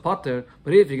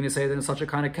going to say that in such a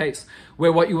kind of case,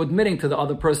 where what you're admitting to the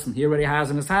other person, he already has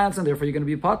in his hands, and therefore you're going to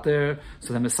be pater,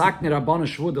 so the mesakni rabbanan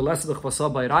shvuah, the less of the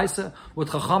chvasa by raisa, would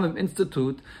Chachamim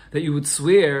institute that you would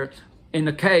swear in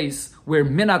a case where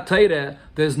minat Torah,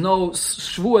 there's no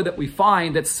shvua that we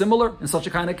find that's similar in such a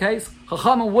kind of case.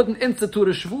 Chachamim wouldn't institute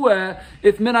a shvua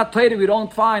if minat Torah we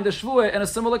don't find a shvua in a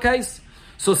similar case.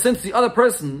 So since the other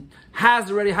person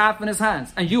has already half in his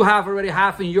hands, and you have already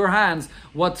half in your hands,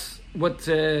 which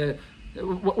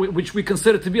we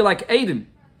consider to be like Eidim,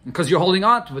 because you're holding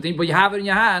on to it, but you have it in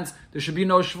your hands, there should be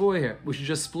no shvua here. We should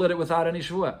just split it without any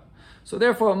shvua. So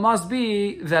therefore, it must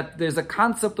be that there's a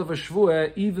concept of a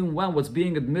shvua even when what's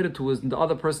being admitted to is in the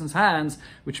other person's hands,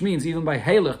 which means even by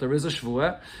halach there is a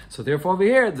shvua. So therefore, over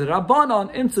here, the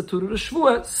Rabbanon instituted a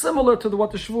shvua similar to what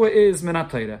the shvua is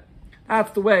minat Torah.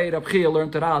 That's the way Rabbi Chia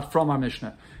learned it out from our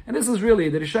Mishnah. And this is really,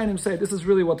 the Rishonim say, this is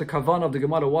really what the kavanah of the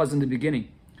Gemara was in the beginning.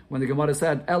 When the Gemara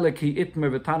said, Eleki itmer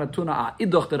v'tana tuna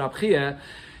a'idoch de Rabbi Chia,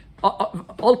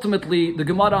 ultimately, the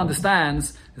Gemara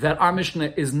understands that our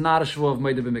Mishnah is not a shvua of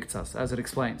Meideh b'miktzas, as it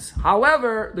explains.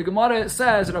 However, the Gemara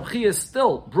says Rabbi Chia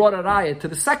still brought a raya to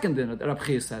the second din that Rabbi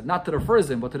Chia said, not to the first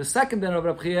din, but to the second din of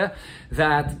Rabbi Chia,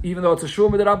 that even though it's a shvua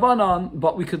midrabanan,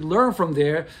 but we could learn from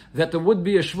there that there would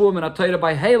be a shvua minat Torah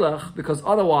by halach, because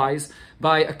otherwise,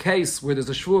 by a case where there's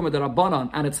a shvua midrabanan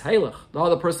and it's halach, the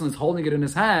other person is holding it in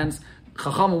his hands,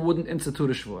 Chachamim wouldn't institute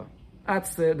a shvua.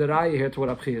 That's the raya here to what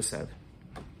Rabbi Chia said.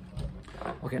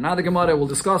 Okay, now the Gemara will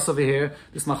discuss over here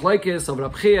this machlekes of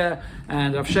Rabbi Chia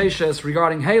and Rav Sheshes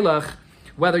regarding halach,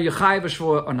 whether you chayiv a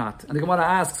shvua or not. And the Gemara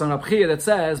asks on Rabbi Chia that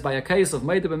says, by a case of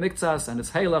meideh b'miktzas and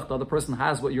it's halach, the other person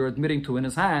has what you're admitting to in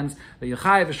his hands, that you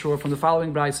chayiv a shvua from the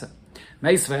following brayse.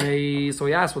 Meisvei, so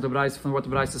he asked what the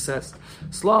brayse says.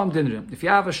 Slam dinrim. If you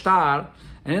have a star,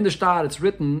 and in the star it's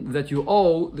written that you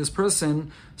owe this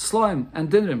person sloim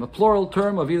and dinrim, a plural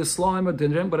term of either sloim or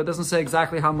dinrim, but it doesn't say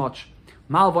exactly how much.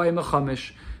 Malvay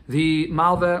mechamish. The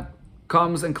malva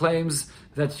comes and claims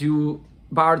that you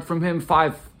borrowed from him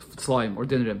 5 slime or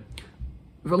dinrim.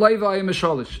 V'leiva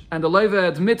meshalish, and the leiva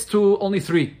admits to only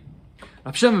 3.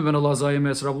 Rav Shimon ben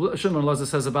Elazar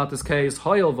says about this case,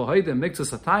 Hoyel v'hoidem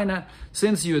miktzas atayna.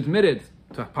 Since you admitted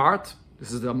to a part,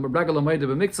 this is the regular meideh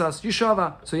b'miktzas,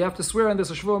 yishava. So you have to swear on this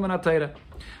a shvua minat Torah.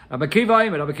 Rabbi Kiva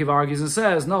argues and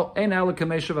says, no, ein ela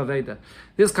kameshav aveda.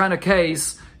 This kind of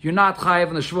case, you're not chayiv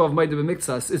in the shvua of meideh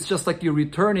b'miktzas. It's just like you're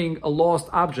returning a lost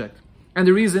object. And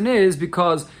the reason is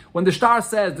because when the shtar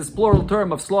says this plural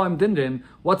term of slaim dinrim,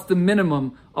 what's the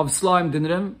minimum of slaim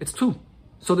dinrim? It's 2.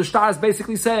 So the shtar is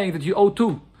basically saying that you owe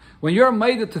 2. When you're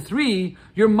made to 3,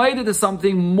 you're made to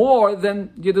something more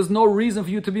than, there's no reason for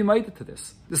you to be made to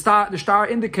this. The star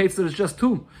indicates that it's just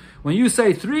 2. When you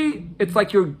say 3, it's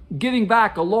like you're giving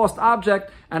back a lost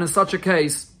object, and in such a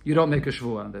case, you don't make a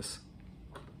shvua on this.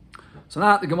 So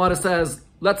now the Gemara says,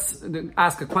 let's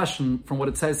ask a question from what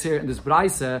it says here in this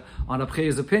brayse on Rabbi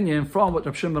Chia's opinion from what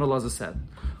Rabbi Shimon ben Elazar said.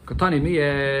 Katani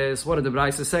miyes, what did the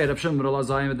brayse say? Rabbi Shimon ben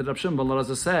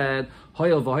Elazar said,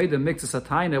 Hoyel v'hoidem miktzas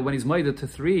atayna, when he's made to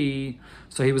 3,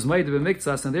 so he was made to be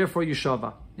miktzas, and therefore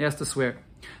yeshava. He has to swear.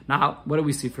 Now, what do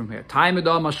we see from here?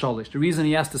 The reason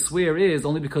he has to swear is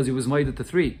only because he was made to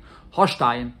 3.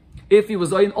 Hoshtayim. If he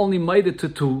was only made to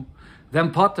 2,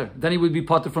 then potter. Then he would be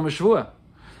potter from a shvua.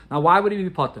 Now, why would he be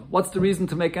potter? What's the reason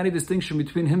to make any distinction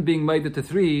between him being made to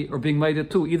 3 or being made to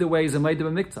 2? Either way, he's a made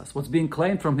b'miktzas. What's being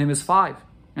claimed from him is 5,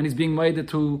 and he's being made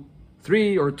to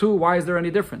 3 or 2. Why is there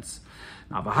any difference?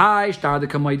 Now, v'hai shtar de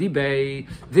kamaydi bay,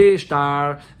 this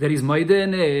shtar that he's made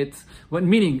in it.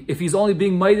 Meaning, if he's only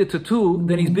being made to 2,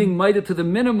 then he's being made to the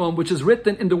minimum, which is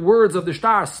written in the words of the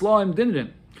shtar, slaim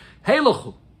dinrim.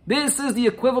 Heilachu. This is the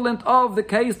equivalent of the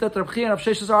case that Rabbi Chia and Rav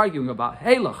Sheshes are arguing about.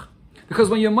 Heilach. Because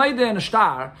when you're made in a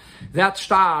star, that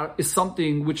star is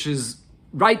something which is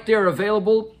right there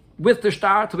available with the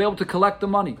star to be able to collect the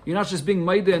money. You're not just being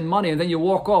made in money and then you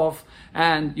walk off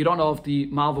and you don't know if the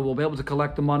malva will be able to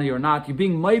collect the money or not. You're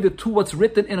being made to what's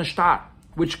written in a star,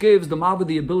 which gives the malva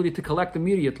the ability to collect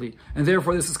immediately. And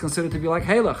therefore this is considered to be like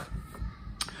Heilach.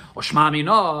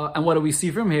 And what do we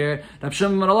see from here? Rabbi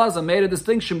Shimon ben Elazar made a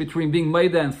distinction between being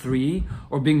made in 3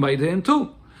 or being made in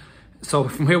 2. So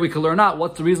from here we can learn out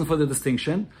what's the reason for the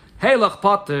distinction. Heilach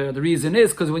potter, the reason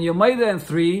is because when you're made in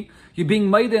 3, you're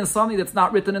being made in something that's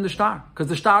not written in the star. Because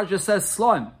the star just says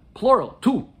sloim, plural,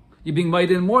 2. You're being made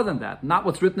in more than that, not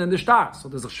what's written in the star. So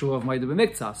there's a shua of meideh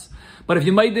b'miktzas. But if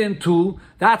you're made in 2,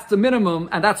 that's the minimum,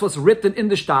 and that's what's written in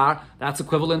the star, that's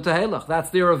equivalent to heilach.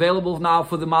 That's there available now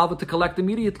for the malva to collect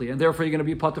immediately, and therefore you're going to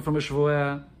be potter from a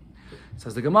shvua.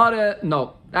 Says the Gemara,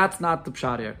 no, that's not the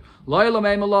pshat here.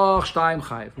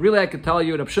 Really, I can tell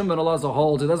you, Rabbi Shimon ben Elazar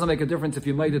holds, it doesn't make a difference if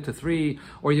you made it to 3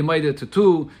 or you made it to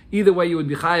 2. Either way, you would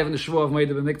be chayiv in the shvua of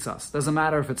meideh b'miktzas. Doesn't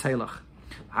matter if it's heilach.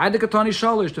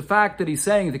 The fact that he's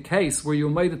saying the case where you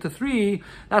made it to 3,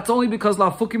 that's only because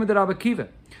La Fukim de Rabbi Akiva.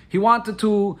 He wanted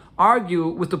to argue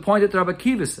with the point that Rabbi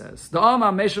Akiva says. The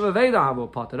Rabbi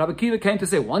Akiva came to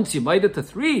say, once you made it to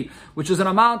 3, which is an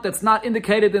amount that's not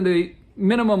indicated in the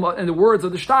minimum in the words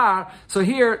of the shtar, so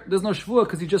here there's no shvuah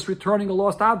because he's just returning a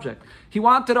lost object. He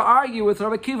wanted to argue with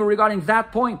Rabbi Akiva regarding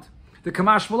that point. The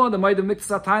Kamash Malon, the Ma'idah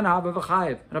Miktas Atayna Hava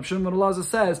V'chayev. And Rav Shimon ben Elazar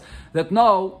says that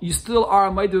no, you still are a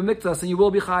Ma'idah Miktas and you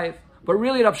will be chayev. But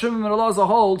really, Rav Shimon ben Elazar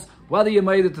holds whether you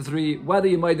made it to 3, whether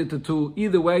you made it to 2,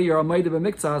 either way you're a Ma'idah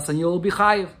Miktas and you will be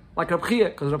chayev. Like Rav Chia,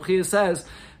 because Rav Chia says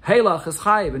Halach is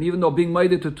chayev, and even though being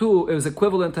made it to 2 is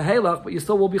equivalent to Halach, but you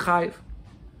still will be chayev.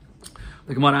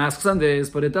 The Gemara asks on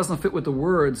this, but it doesn't fit with the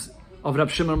words of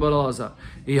Rav Shimon ben Elazar.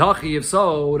 If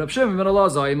so, Rav Shimon ben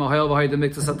Elazar,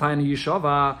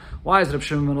 why is Rav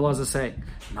Shimon ben Elazar saying,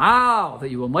 now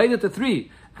that you made it to 3,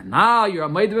 and now you're a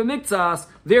Ma'idah B'miktzas,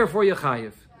 therefore you're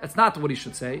chayiv? That's not what he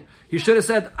should say. He should have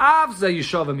said, Avze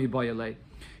Yishava mi bayalei.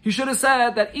 He should have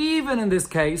said that even in this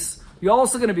case, you're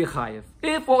also going to be chayiv.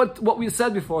 If what we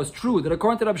said before is true, that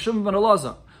according to Rav Shimon ben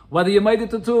Elazar, whether you made it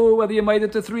to 2, whether you made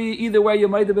it to 3, either way you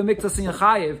made it b'miktas in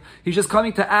Yechayev. He's just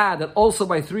coming to add that also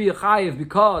by 3 Yechayev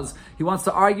because he wants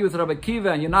to argue with Rabbi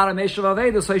Akiva and you're not a Meshav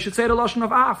Aveda, so he should say the Lashon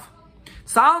of Af.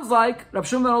 Sounds like Rav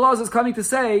Shimon ben Elazar is coming to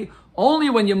say only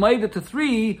when you made it to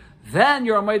 3, then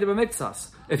you're a Ma'idah b'miktas.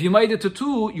 If you made it to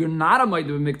 2, you're not a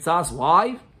Ma'idah b'miktas.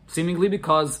 Why? Seemingly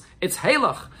because it's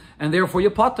Halach and therefore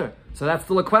you're Potter. So that's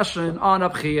still a question on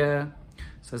Abchiyah.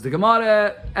 Says the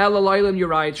Gemara, El Alaylim, you're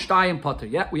right, Shtayim Potter.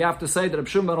 Yeah, we have to say that Rav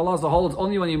Shimon ben Elazar holds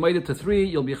only when you made it to 3,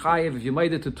 you'll be chayiv. If you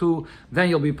made it to 2, then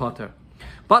you'll be Potter.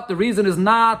 But the reason is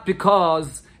not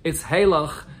because it's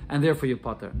Halach and therefore you're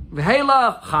Potter.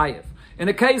 V'Halach, chayiv. In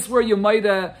a case where you made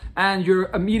it and you're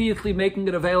immediately making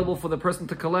it available for the person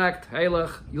to collect,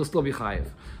 Halach, you'll still be chayiv.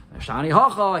 Shani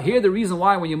Hacha, here the reason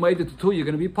why when you made it to 2, you're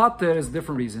going to be Potter is a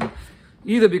different reason.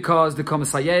 Either because the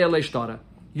Komisayeh Leishtara,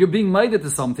 you're being made to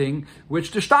something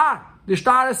which the shtar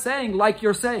is saying like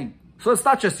you're saying. So it's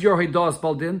not just your Hidas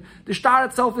Baldin. The shtar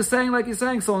itself is saying like he's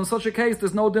saying. So in such a case,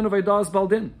 there's no din of Hidas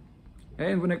Baldin.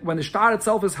 Okay? And when the shtar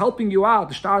itself is helping you out,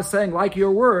 the shtar is saying like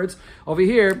your words, over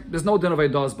here, there's no din of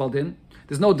Hidas Baldin.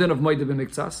 There's no din of Ma'idah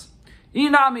B'miktzas.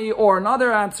 Inami, or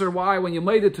another answer why when you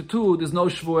made it to 2, there's no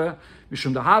shvuah.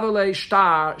 Mishum dahavale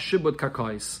shtar shibud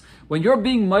kakais. When you're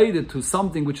being made to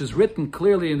something which is written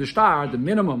clearly in the shtar, the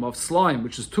minimum of slime,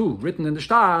 which is 2, written in the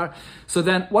shtar, so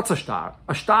then what's a shtar?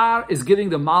 A shtar is giving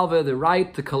the malva the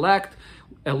right to collect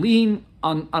a lien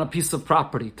on a piece of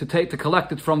property, to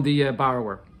collect it from the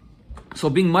borrower. So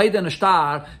being made in a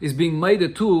shtar is being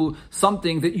made to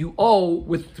something that you owe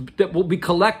that will be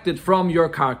collected from your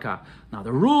karka. Now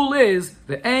the rule is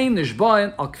the ein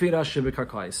nishbain al kvira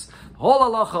shibikarkais. The whole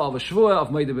halacha of a shvuah of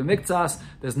Ma'idah B'miktzas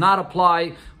does not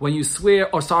apply when you swear,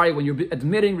 when you're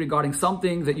admitting regarding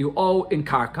something that you owe in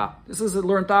karka. This is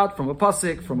learned out from a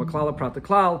pasuk, from a klal prat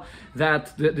klal,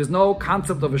 that there's no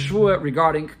concept of a shvuah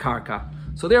regarding karka.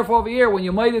 So therefore over here, when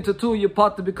you made it to 2, you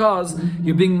put because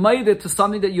you're being made it to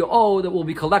something that you owe that will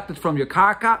be collected from your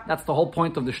karka. That's the whole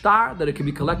point of the shtar, that it can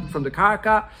be collected from the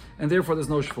karka, and therefore there's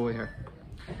no shvuah here.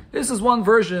 This is one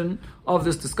version of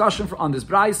this discussion on this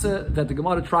brayse that the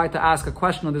Gemara tried to ask a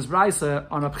question on this brayse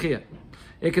on Abchiyah.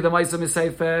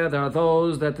 There are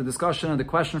those that the discussion and the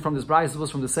question from this brayse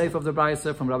was from the seif of the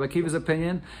brayse, from Rabbi Akiva's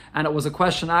opinion, and it was a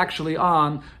question actually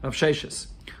on Rav Sheshes.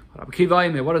 What did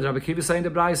Rabbi Akiva say in the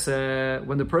brayse?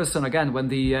 When the person, again, when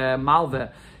the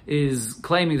malve is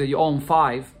claiming that you owe him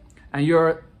 5, and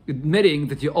you're admitting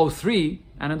that you owe 3,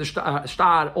 and in the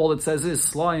shtar, all it says is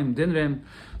slime, dinrim.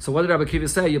 So what did Rabbi Akiva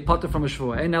say? You potter from a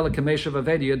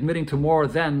shvuah. You're admitting to more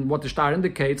than what the shtar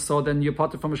indicates, so then you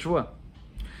potter from a shvuah.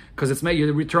 Because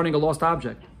you're returning a lost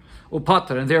object. Or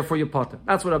potter, and therefore you potter.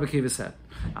 That's what Rabbi Akiva said.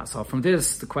 So from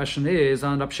this, the question is,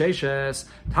 on Rab Sheshes,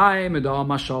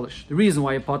 the reason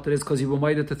why you potter is because you were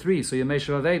made it to 3, so you may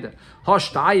show Aveda.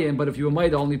 Hashtayim, but if you were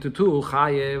made only to 2,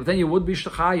 chayev, then you would be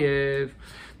chayev.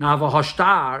 Now, the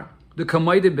hashtar, the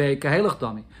kamayde beik, kahelach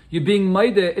dami. You're being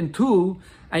made in 2,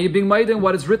 and you're being made in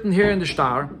what is written here in the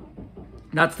shtar.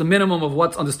 That's the minimum of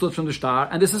what's understood from the shtar,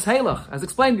 and this is halach, as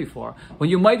explained before. When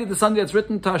you made it to something that's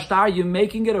written to a shtar, you're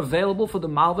making it available for the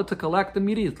malva to collect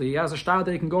immediately. He has a shtar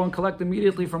that he can go and collect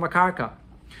immediately from a karka.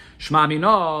 Shmami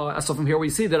no. So from here we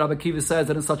see that Rabbi Akiva says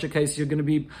that in such a case you're going to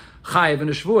be chayiv in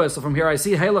a shvuah. So from here I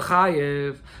see halach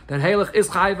chayiv, that halach is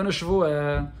chayiv in a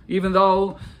shvuah, even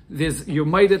though you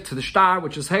made it to the shtar,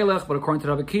 which is halach, but according to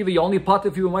Rabbi Akiva, you only pot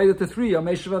if you made it to 3, or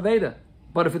meshav aveda.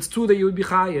 But if it's 2, that you would be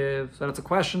chayiv. So that's a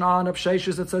question on Rab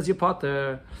Sheshes that says you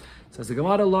potter. Says the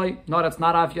Gemara, no, that's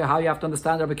not how you have to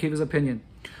understand Rabbi Akiva's opinion.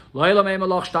 Really,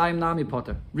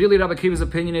 Rabbi Akiva's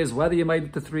opinion is whether you made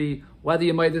it to 3, whether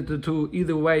you made it to 2,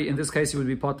 either way, in this case, you would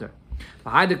be potter.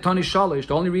 The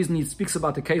only reason he speaks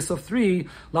about the case of 3, he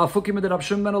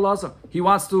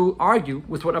wants to argue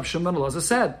with what Rab Shimon ben Elazar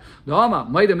said.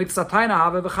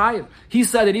 He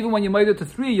said that even when you made it to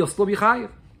 3, you'll still be chayiv.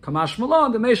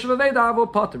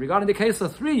 Regarding the case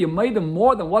of 3, you made them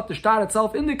more than what the shtar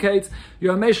itself indicates,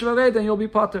 you're a meshav aveda and you'll be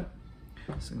potter.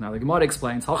 So now the Gemara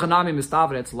explains,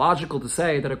 it's logical to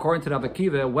say that according to Rabbi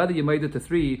Akiva, whether you made it to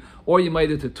 3 or you made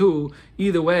it to 2,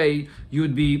 either way, you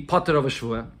would be potter of a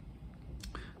shvua.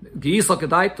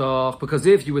 Because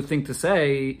if you would think to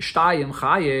say shtayim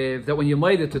chayev, that when you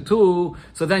made it to 2,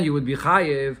 so then you would be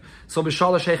chayev. So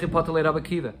b'shalosh heichi potter le Rabbi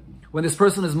Akiva. When this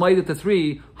person is made it to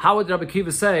 3, how would Rabbi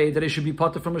Akiva say that he should be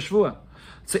potter from a shvua?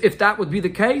 So if that would be the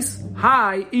case,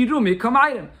 hi irumi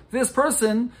kamayim. This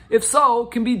person, if so,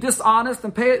 can be dishonest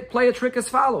and play a trick as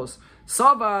follows.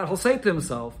 Savar, he'll say to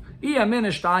himself,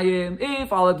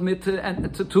 if I'll admit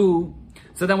to 2.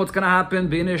 So then what's going to happen? I'm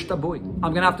going to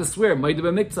have to swear.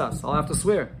 I'll have to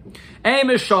swear.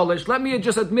 Let me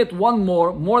just admit one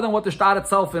more than what the shtar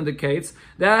itself indicates,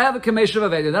 that I have a kameshav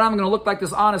aveda. Then I'm going to look like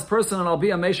this honest person and I'll be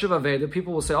a meshav aveda.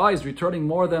 People will say, oh, he's returning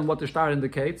more than what the shtar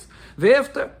indicates.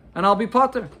 Ve'ifter, and I'll be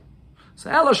potter.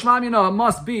 So Elo Shmam, it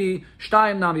must be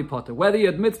shtayim nami potter. Whether he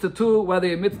admits to 2, whether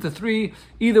he admits to 3,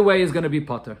 either way is going to be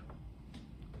potter.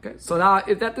 Okay, so now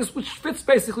which fits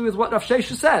basically with what Rav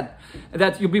Shesha said,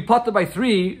 that you'll be potter by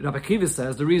 3. Rabbi Akiva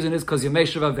says the reason is because you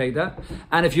meshav aveda,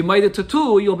 and if you made it to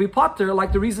 2, you'll be potter,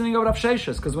 like the reasoning of Rav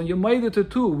Shesha, because when you made it to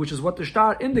 2, which is what the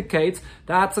shtar indicates,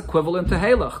 that's equivalent to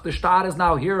halach. The shtar is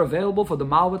now here available for the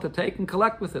malva to take and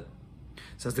collect with it.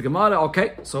 Says the Gemara,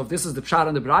 okay, so if this is the pshat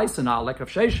and the braisa now, like Rav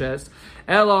Shesha says,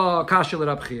 Elo kasha le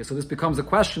Rav Chia. So this becomes a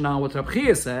question now what Rav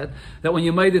Chia said, that when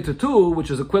you made it to 2, which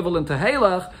is equivalent to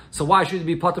halach, so why should you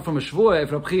be potter from a shvuah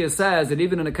if Rav Chia says that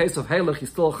even in the case of halach, he's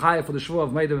still chayav for the shvuah of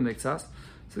meidav and mikzas?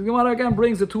 So the Gemara again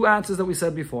brings the 2 answers that we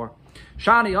said before.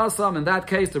 Shani Asam, in that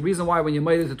case, the reason why when you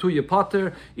made it to 2, you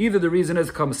potter, either the reason is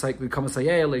it's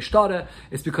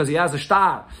because he has a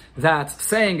shtar that's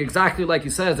saying exactly like he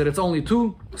says that it's only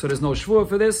 2, so there's no shvur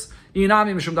for this. The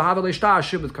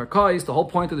whole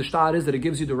point of the shtar is that it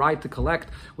gives you the right to collect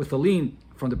with the lien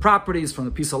from the properties, from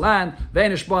the piece of land.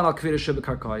 There's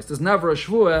never a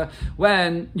shvur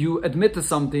when you admit to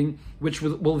something which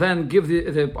will then give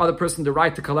the other person the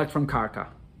right to collect from karka.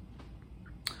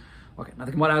 Okay, now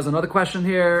the Gemara has another question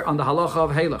here on the halacha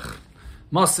of halach.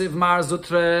 Masiv Mar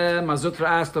Zutra. Mar Zutra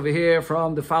asked over here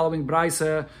from the following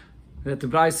brisa, that the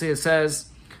brisa says,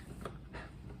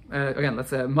 again, let's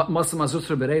say, Masiv Mar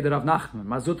Zutra Bereder Rav Nachman.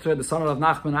 Mar Zutra, the son of Rav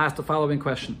Nachman, asked the following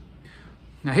question.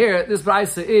 Now here, this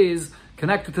brisa is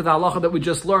connected to the halacha that we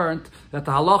just learned, that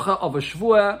the halacha of a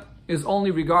shvuah is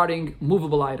only regarding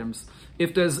movable items.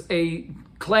 If there's a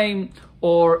claim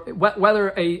or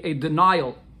whether a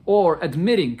denial or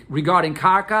admitting regarding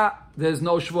karka, there's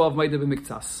no shvuah of meidav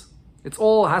b'miktsas. It's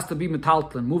all has to be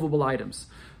metaltlin, movable items.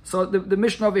 So the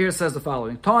Mishnah over here says the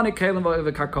following: Tani kelim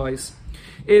v'karkois.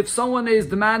 If someone is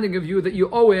demanding of you that you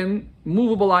owe him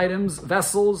movable items,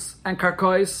 vessels, and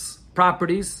karkois,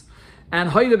 properties, and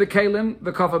hoide b'kelim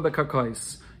v'kafa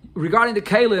b'karkois. Regarding the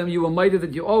kelim, you were made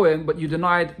that you owe him, but you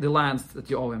denied the lands that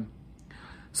you owe him.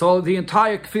 So the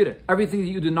entire kfirah, everything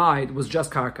that you denied was just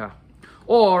karka.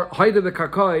 Or hoide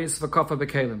b'karkois v'kafa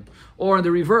b'kelim. Or in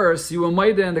the reverse, you were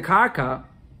made in the karka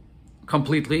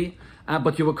completely,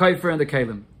 but you were kaifer in the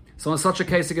kelim. So in such a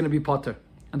case, you're going to be potter.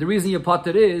 And the reason you're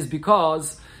potter is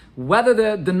because whether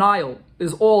the denial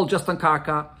is all just on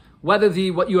karka, whether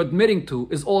what you're admitting to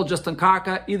is all just on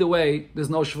karka, either way, there's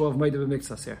no shvuah of meidav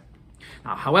b'miktsas here.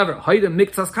 Now, however, hoide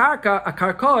miktsas karka, a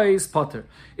karkois potter.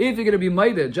 If you're going to be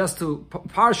meidav just to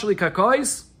partially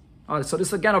karkois, so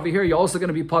this again over here, you're also going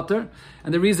to be potter.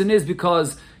 And the reason is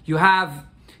because you have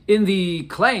in the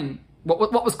claim,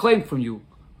 what was claimed from you?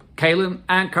 Kalim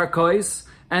and karkois.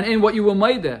 And in what you were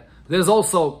meidav, there's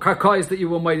also karkois that you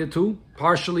were meidav to.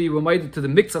 Partially you were meidav to the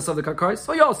miktsas of the karkois.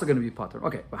 So you're also going to be potter.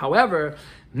 Okay. But however,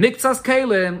 miktsas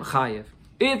kalim chayiv.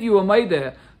 If you were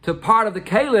meidav to part of the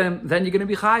kalim, then you're going to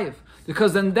be chayiv.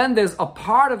 Because then there's a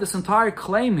part of this entire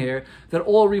claim here that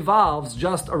all revolves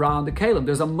just around the kalim.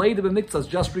 There's a meidav b'miktsas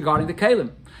just regarding the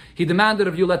kalim. He demanded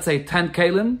of you, let's say, 10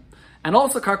 kalim, and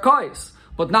also karkois.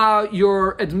 But now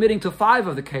you're admitting to 5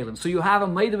 of the kalim. So you have a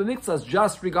meidav b'miktsas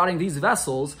just regarding these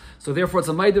vessels. So therefore it's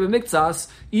a meidav b'miktsas,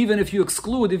 even if you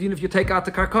take out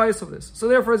the karkois of this. So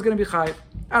therefore it's going to be chayiv.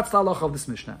 That's the halacha of this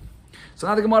Mishnah. So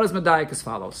now the Gemara's medayik as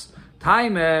follows.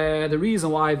 The reason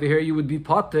why over here you would be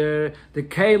potter, the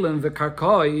kalim, the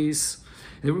karkois,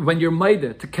 When you're made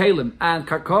to kalim and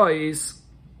karkois,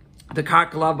 the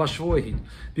karka lav bashvuhi,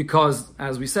 because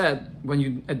as we said, when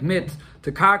you admit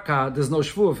to karka, there's no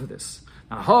shvuah for this.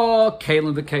 Now,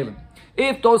 kalim the kalim.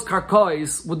 If those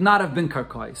karkois would not have been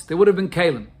karkois, they would have been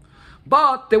kalim.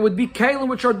 But there would be kalim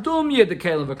which are dumya the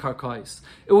kalim of karkois.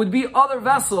 It would be other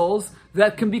vessels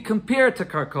that can be compared to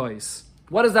karkois.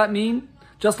 What does that mean?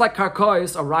 Just like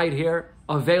karkois are right here,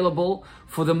 available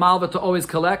for the malva to always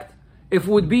collect, if it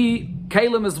would be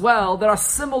kalim as well that are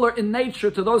similar in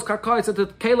nature to those karkois, that the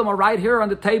kalim are right here on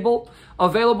the table,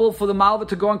 available for the malva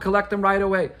to go and collect them right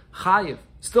away. Chayiv.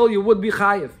 Still, you would be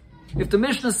chayiv. If the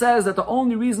Mishnah says that the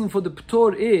only reason for the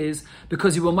ptur is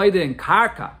because you were made in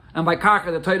karka, and by karka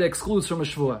the Torah excludes from a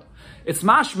shvuah, it's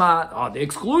mashma, the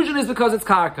exclusion is because it's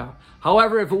karka.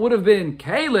 However, if it would have been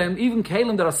kalim, even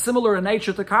kalim that are similar in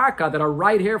nature to karka, that are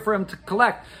right here for him to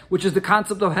collect, which is the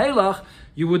concept of helach,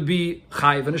 you would be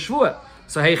chayiv in a shvuah.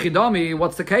 So hey chidami,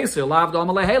 what's the case here? Lav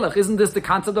dama lehelach. Isn't this the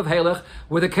concept of helach,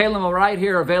 where the kalim are right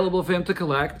here available for him to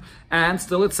collect, and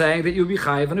still it's saying that you'd be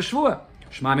chayiv in a shvuah?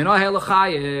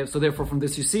 So therefore from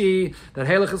this you see that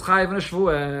helach is chayiv in a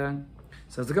shvuah.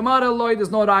 Says the Gemara, Lloyd, there's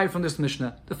no raya from this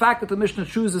Mishnah. The fact that the Mishnah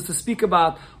chooses to speak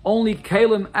about only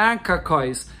kalim and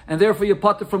karkois, and therefore you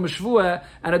put it from a shvuah,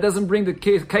 and it doesn't bring the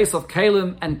case of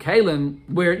kalim and kalim,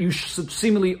 where you should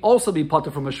seemingly also be put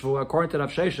from a shvuah, according to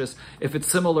Rav Sheshes, if it's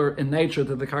similar in nature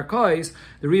to the karkois.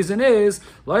 The reason is,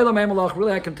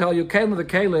 really I can tell you, kalim the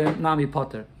kalim, nami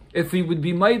potter. If it would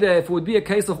be made, if it would be a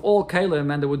case of all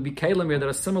kalim, and there would be kalim here that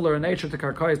are similar in nature to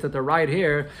karkois, that they're right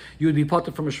here, you would be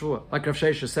potter from a shvuah, like Rav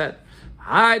Sheshes said.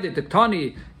 The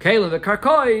Tiktani, Kalim, the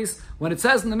Karkois, when it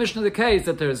says in the Mishnah the case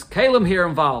that there's Kalim here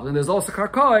involved and there's also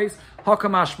Karkois,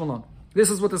 Hakam Ashmalon. This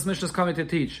is what this Mishnah is coming to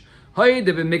teach.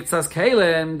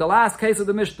 The last case of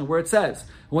the Mishnah, where it says,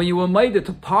 when you were made it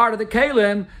to part of the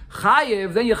kalim,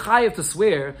 chayiv, then you're chayiv to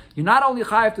swear. You're not only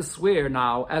chayiv to swear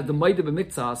now as the made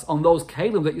b'mitzas on those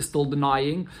kalim that you're still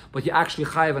denying, but you're actually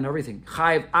chayiv on everything.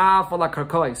 Chayiv af ala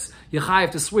karkois. You're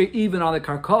chayiv to swear even on the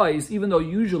karkois, even though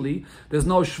usually there's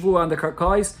no shvuah on the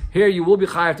karkois. Here you will be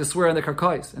chayiv to swear on the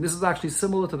karkois, and this is actually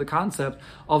similar to the concept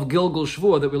of gilgul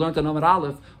shvuah that we learned in Amar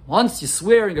Aleph. Once you're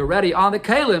swearing already on the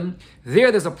kalim,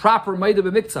 there's a proper made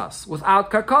b'mitzas without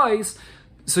karkois.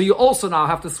 So you also now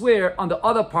have to swear on the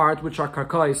other part, which are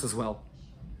karkois as well.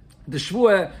 The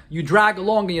shvuah, you drag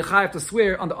along and you have to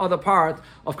swear on the other part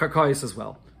of karkois as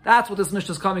well. That's what this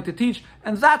Mishnah is coming to teach,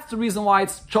 and that's the reason why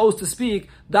it's chose to speak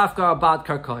dafka about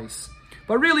karkois.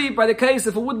 But really, by the case,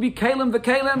 if it would be kalim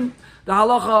v'kalim, the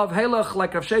halacha of helach,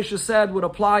 like Rav Sheshes said, would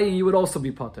apply, and you would also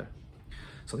be potter.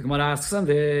 So the Gemara asks him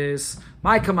this,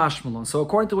 my kamashmalon. So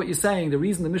according to what you're saying, the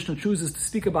reason the Mishnah chooses to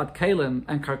speak about kalim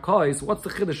and karkois, what's the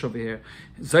chiddush over here?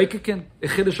 Zaykikin, the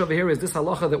chiddush over here is this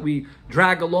halacha that we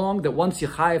drag along, that once you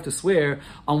chayav to swear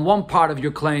on one part of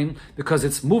your claim, because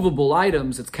it's movable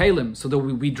items, it's kalim, so that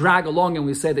we drag along and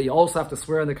we say that you also have to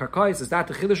swear on the karkois. Is that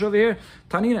the chiddush over here?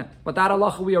 Tanina. But that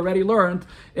halacha we already learned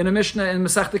in a Mishnah in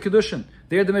Masechta Kedushin.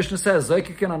 There the Mishnah says,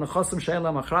 Zaykikin anachasim she'en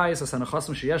lam achrayis, as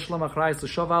anachasim she'yesh lam achrayis,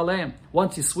 l'shava aleim.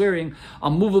 Once you're swearing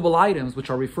on movable items, which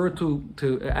are referred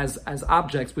to as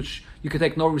objects, which you can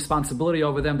take no responsibility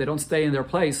over them, they don't stay in their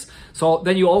place. So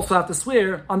then you also have to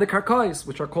swear on the karkois,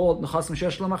 which are called nechasim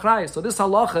she'yesh lam achrayis. So this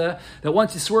halacha, that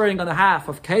once you're swearing on the half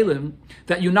of kalim,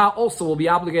 that you now also will be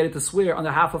obligated to swear on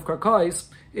the half of karkois,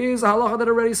 is a halacha that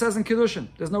already says in Kiddushin.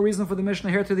 There's no reason for the Mishnah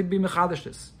here to be mechadish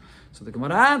this. So the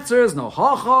Gemara answers, no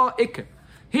hacha ikr.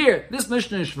 Here, this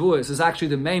Mishnah in Shavuos is actually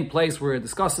the main place where it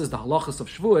discusses the halachas of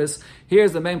Shavuos.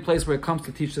 Here's the main place where it comes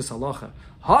to teach this halacha.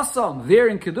 Hasam, there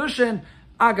in Kiddushin,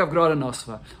 Agav Grada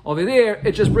Nosva. Over there,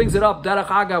 it just brings it up, Derech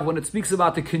Agav, when it speaks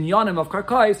about the kinyanim of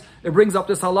Karkais, it brings up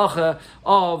this halacha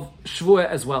of Shavuot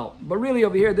as well. But really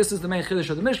over here, this is the main chiddush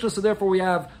of the Mishnah, so therefore we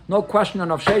have no question on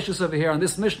Rav Sheshes over here on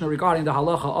this Mishnah regarding the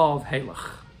halacha of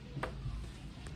Halach.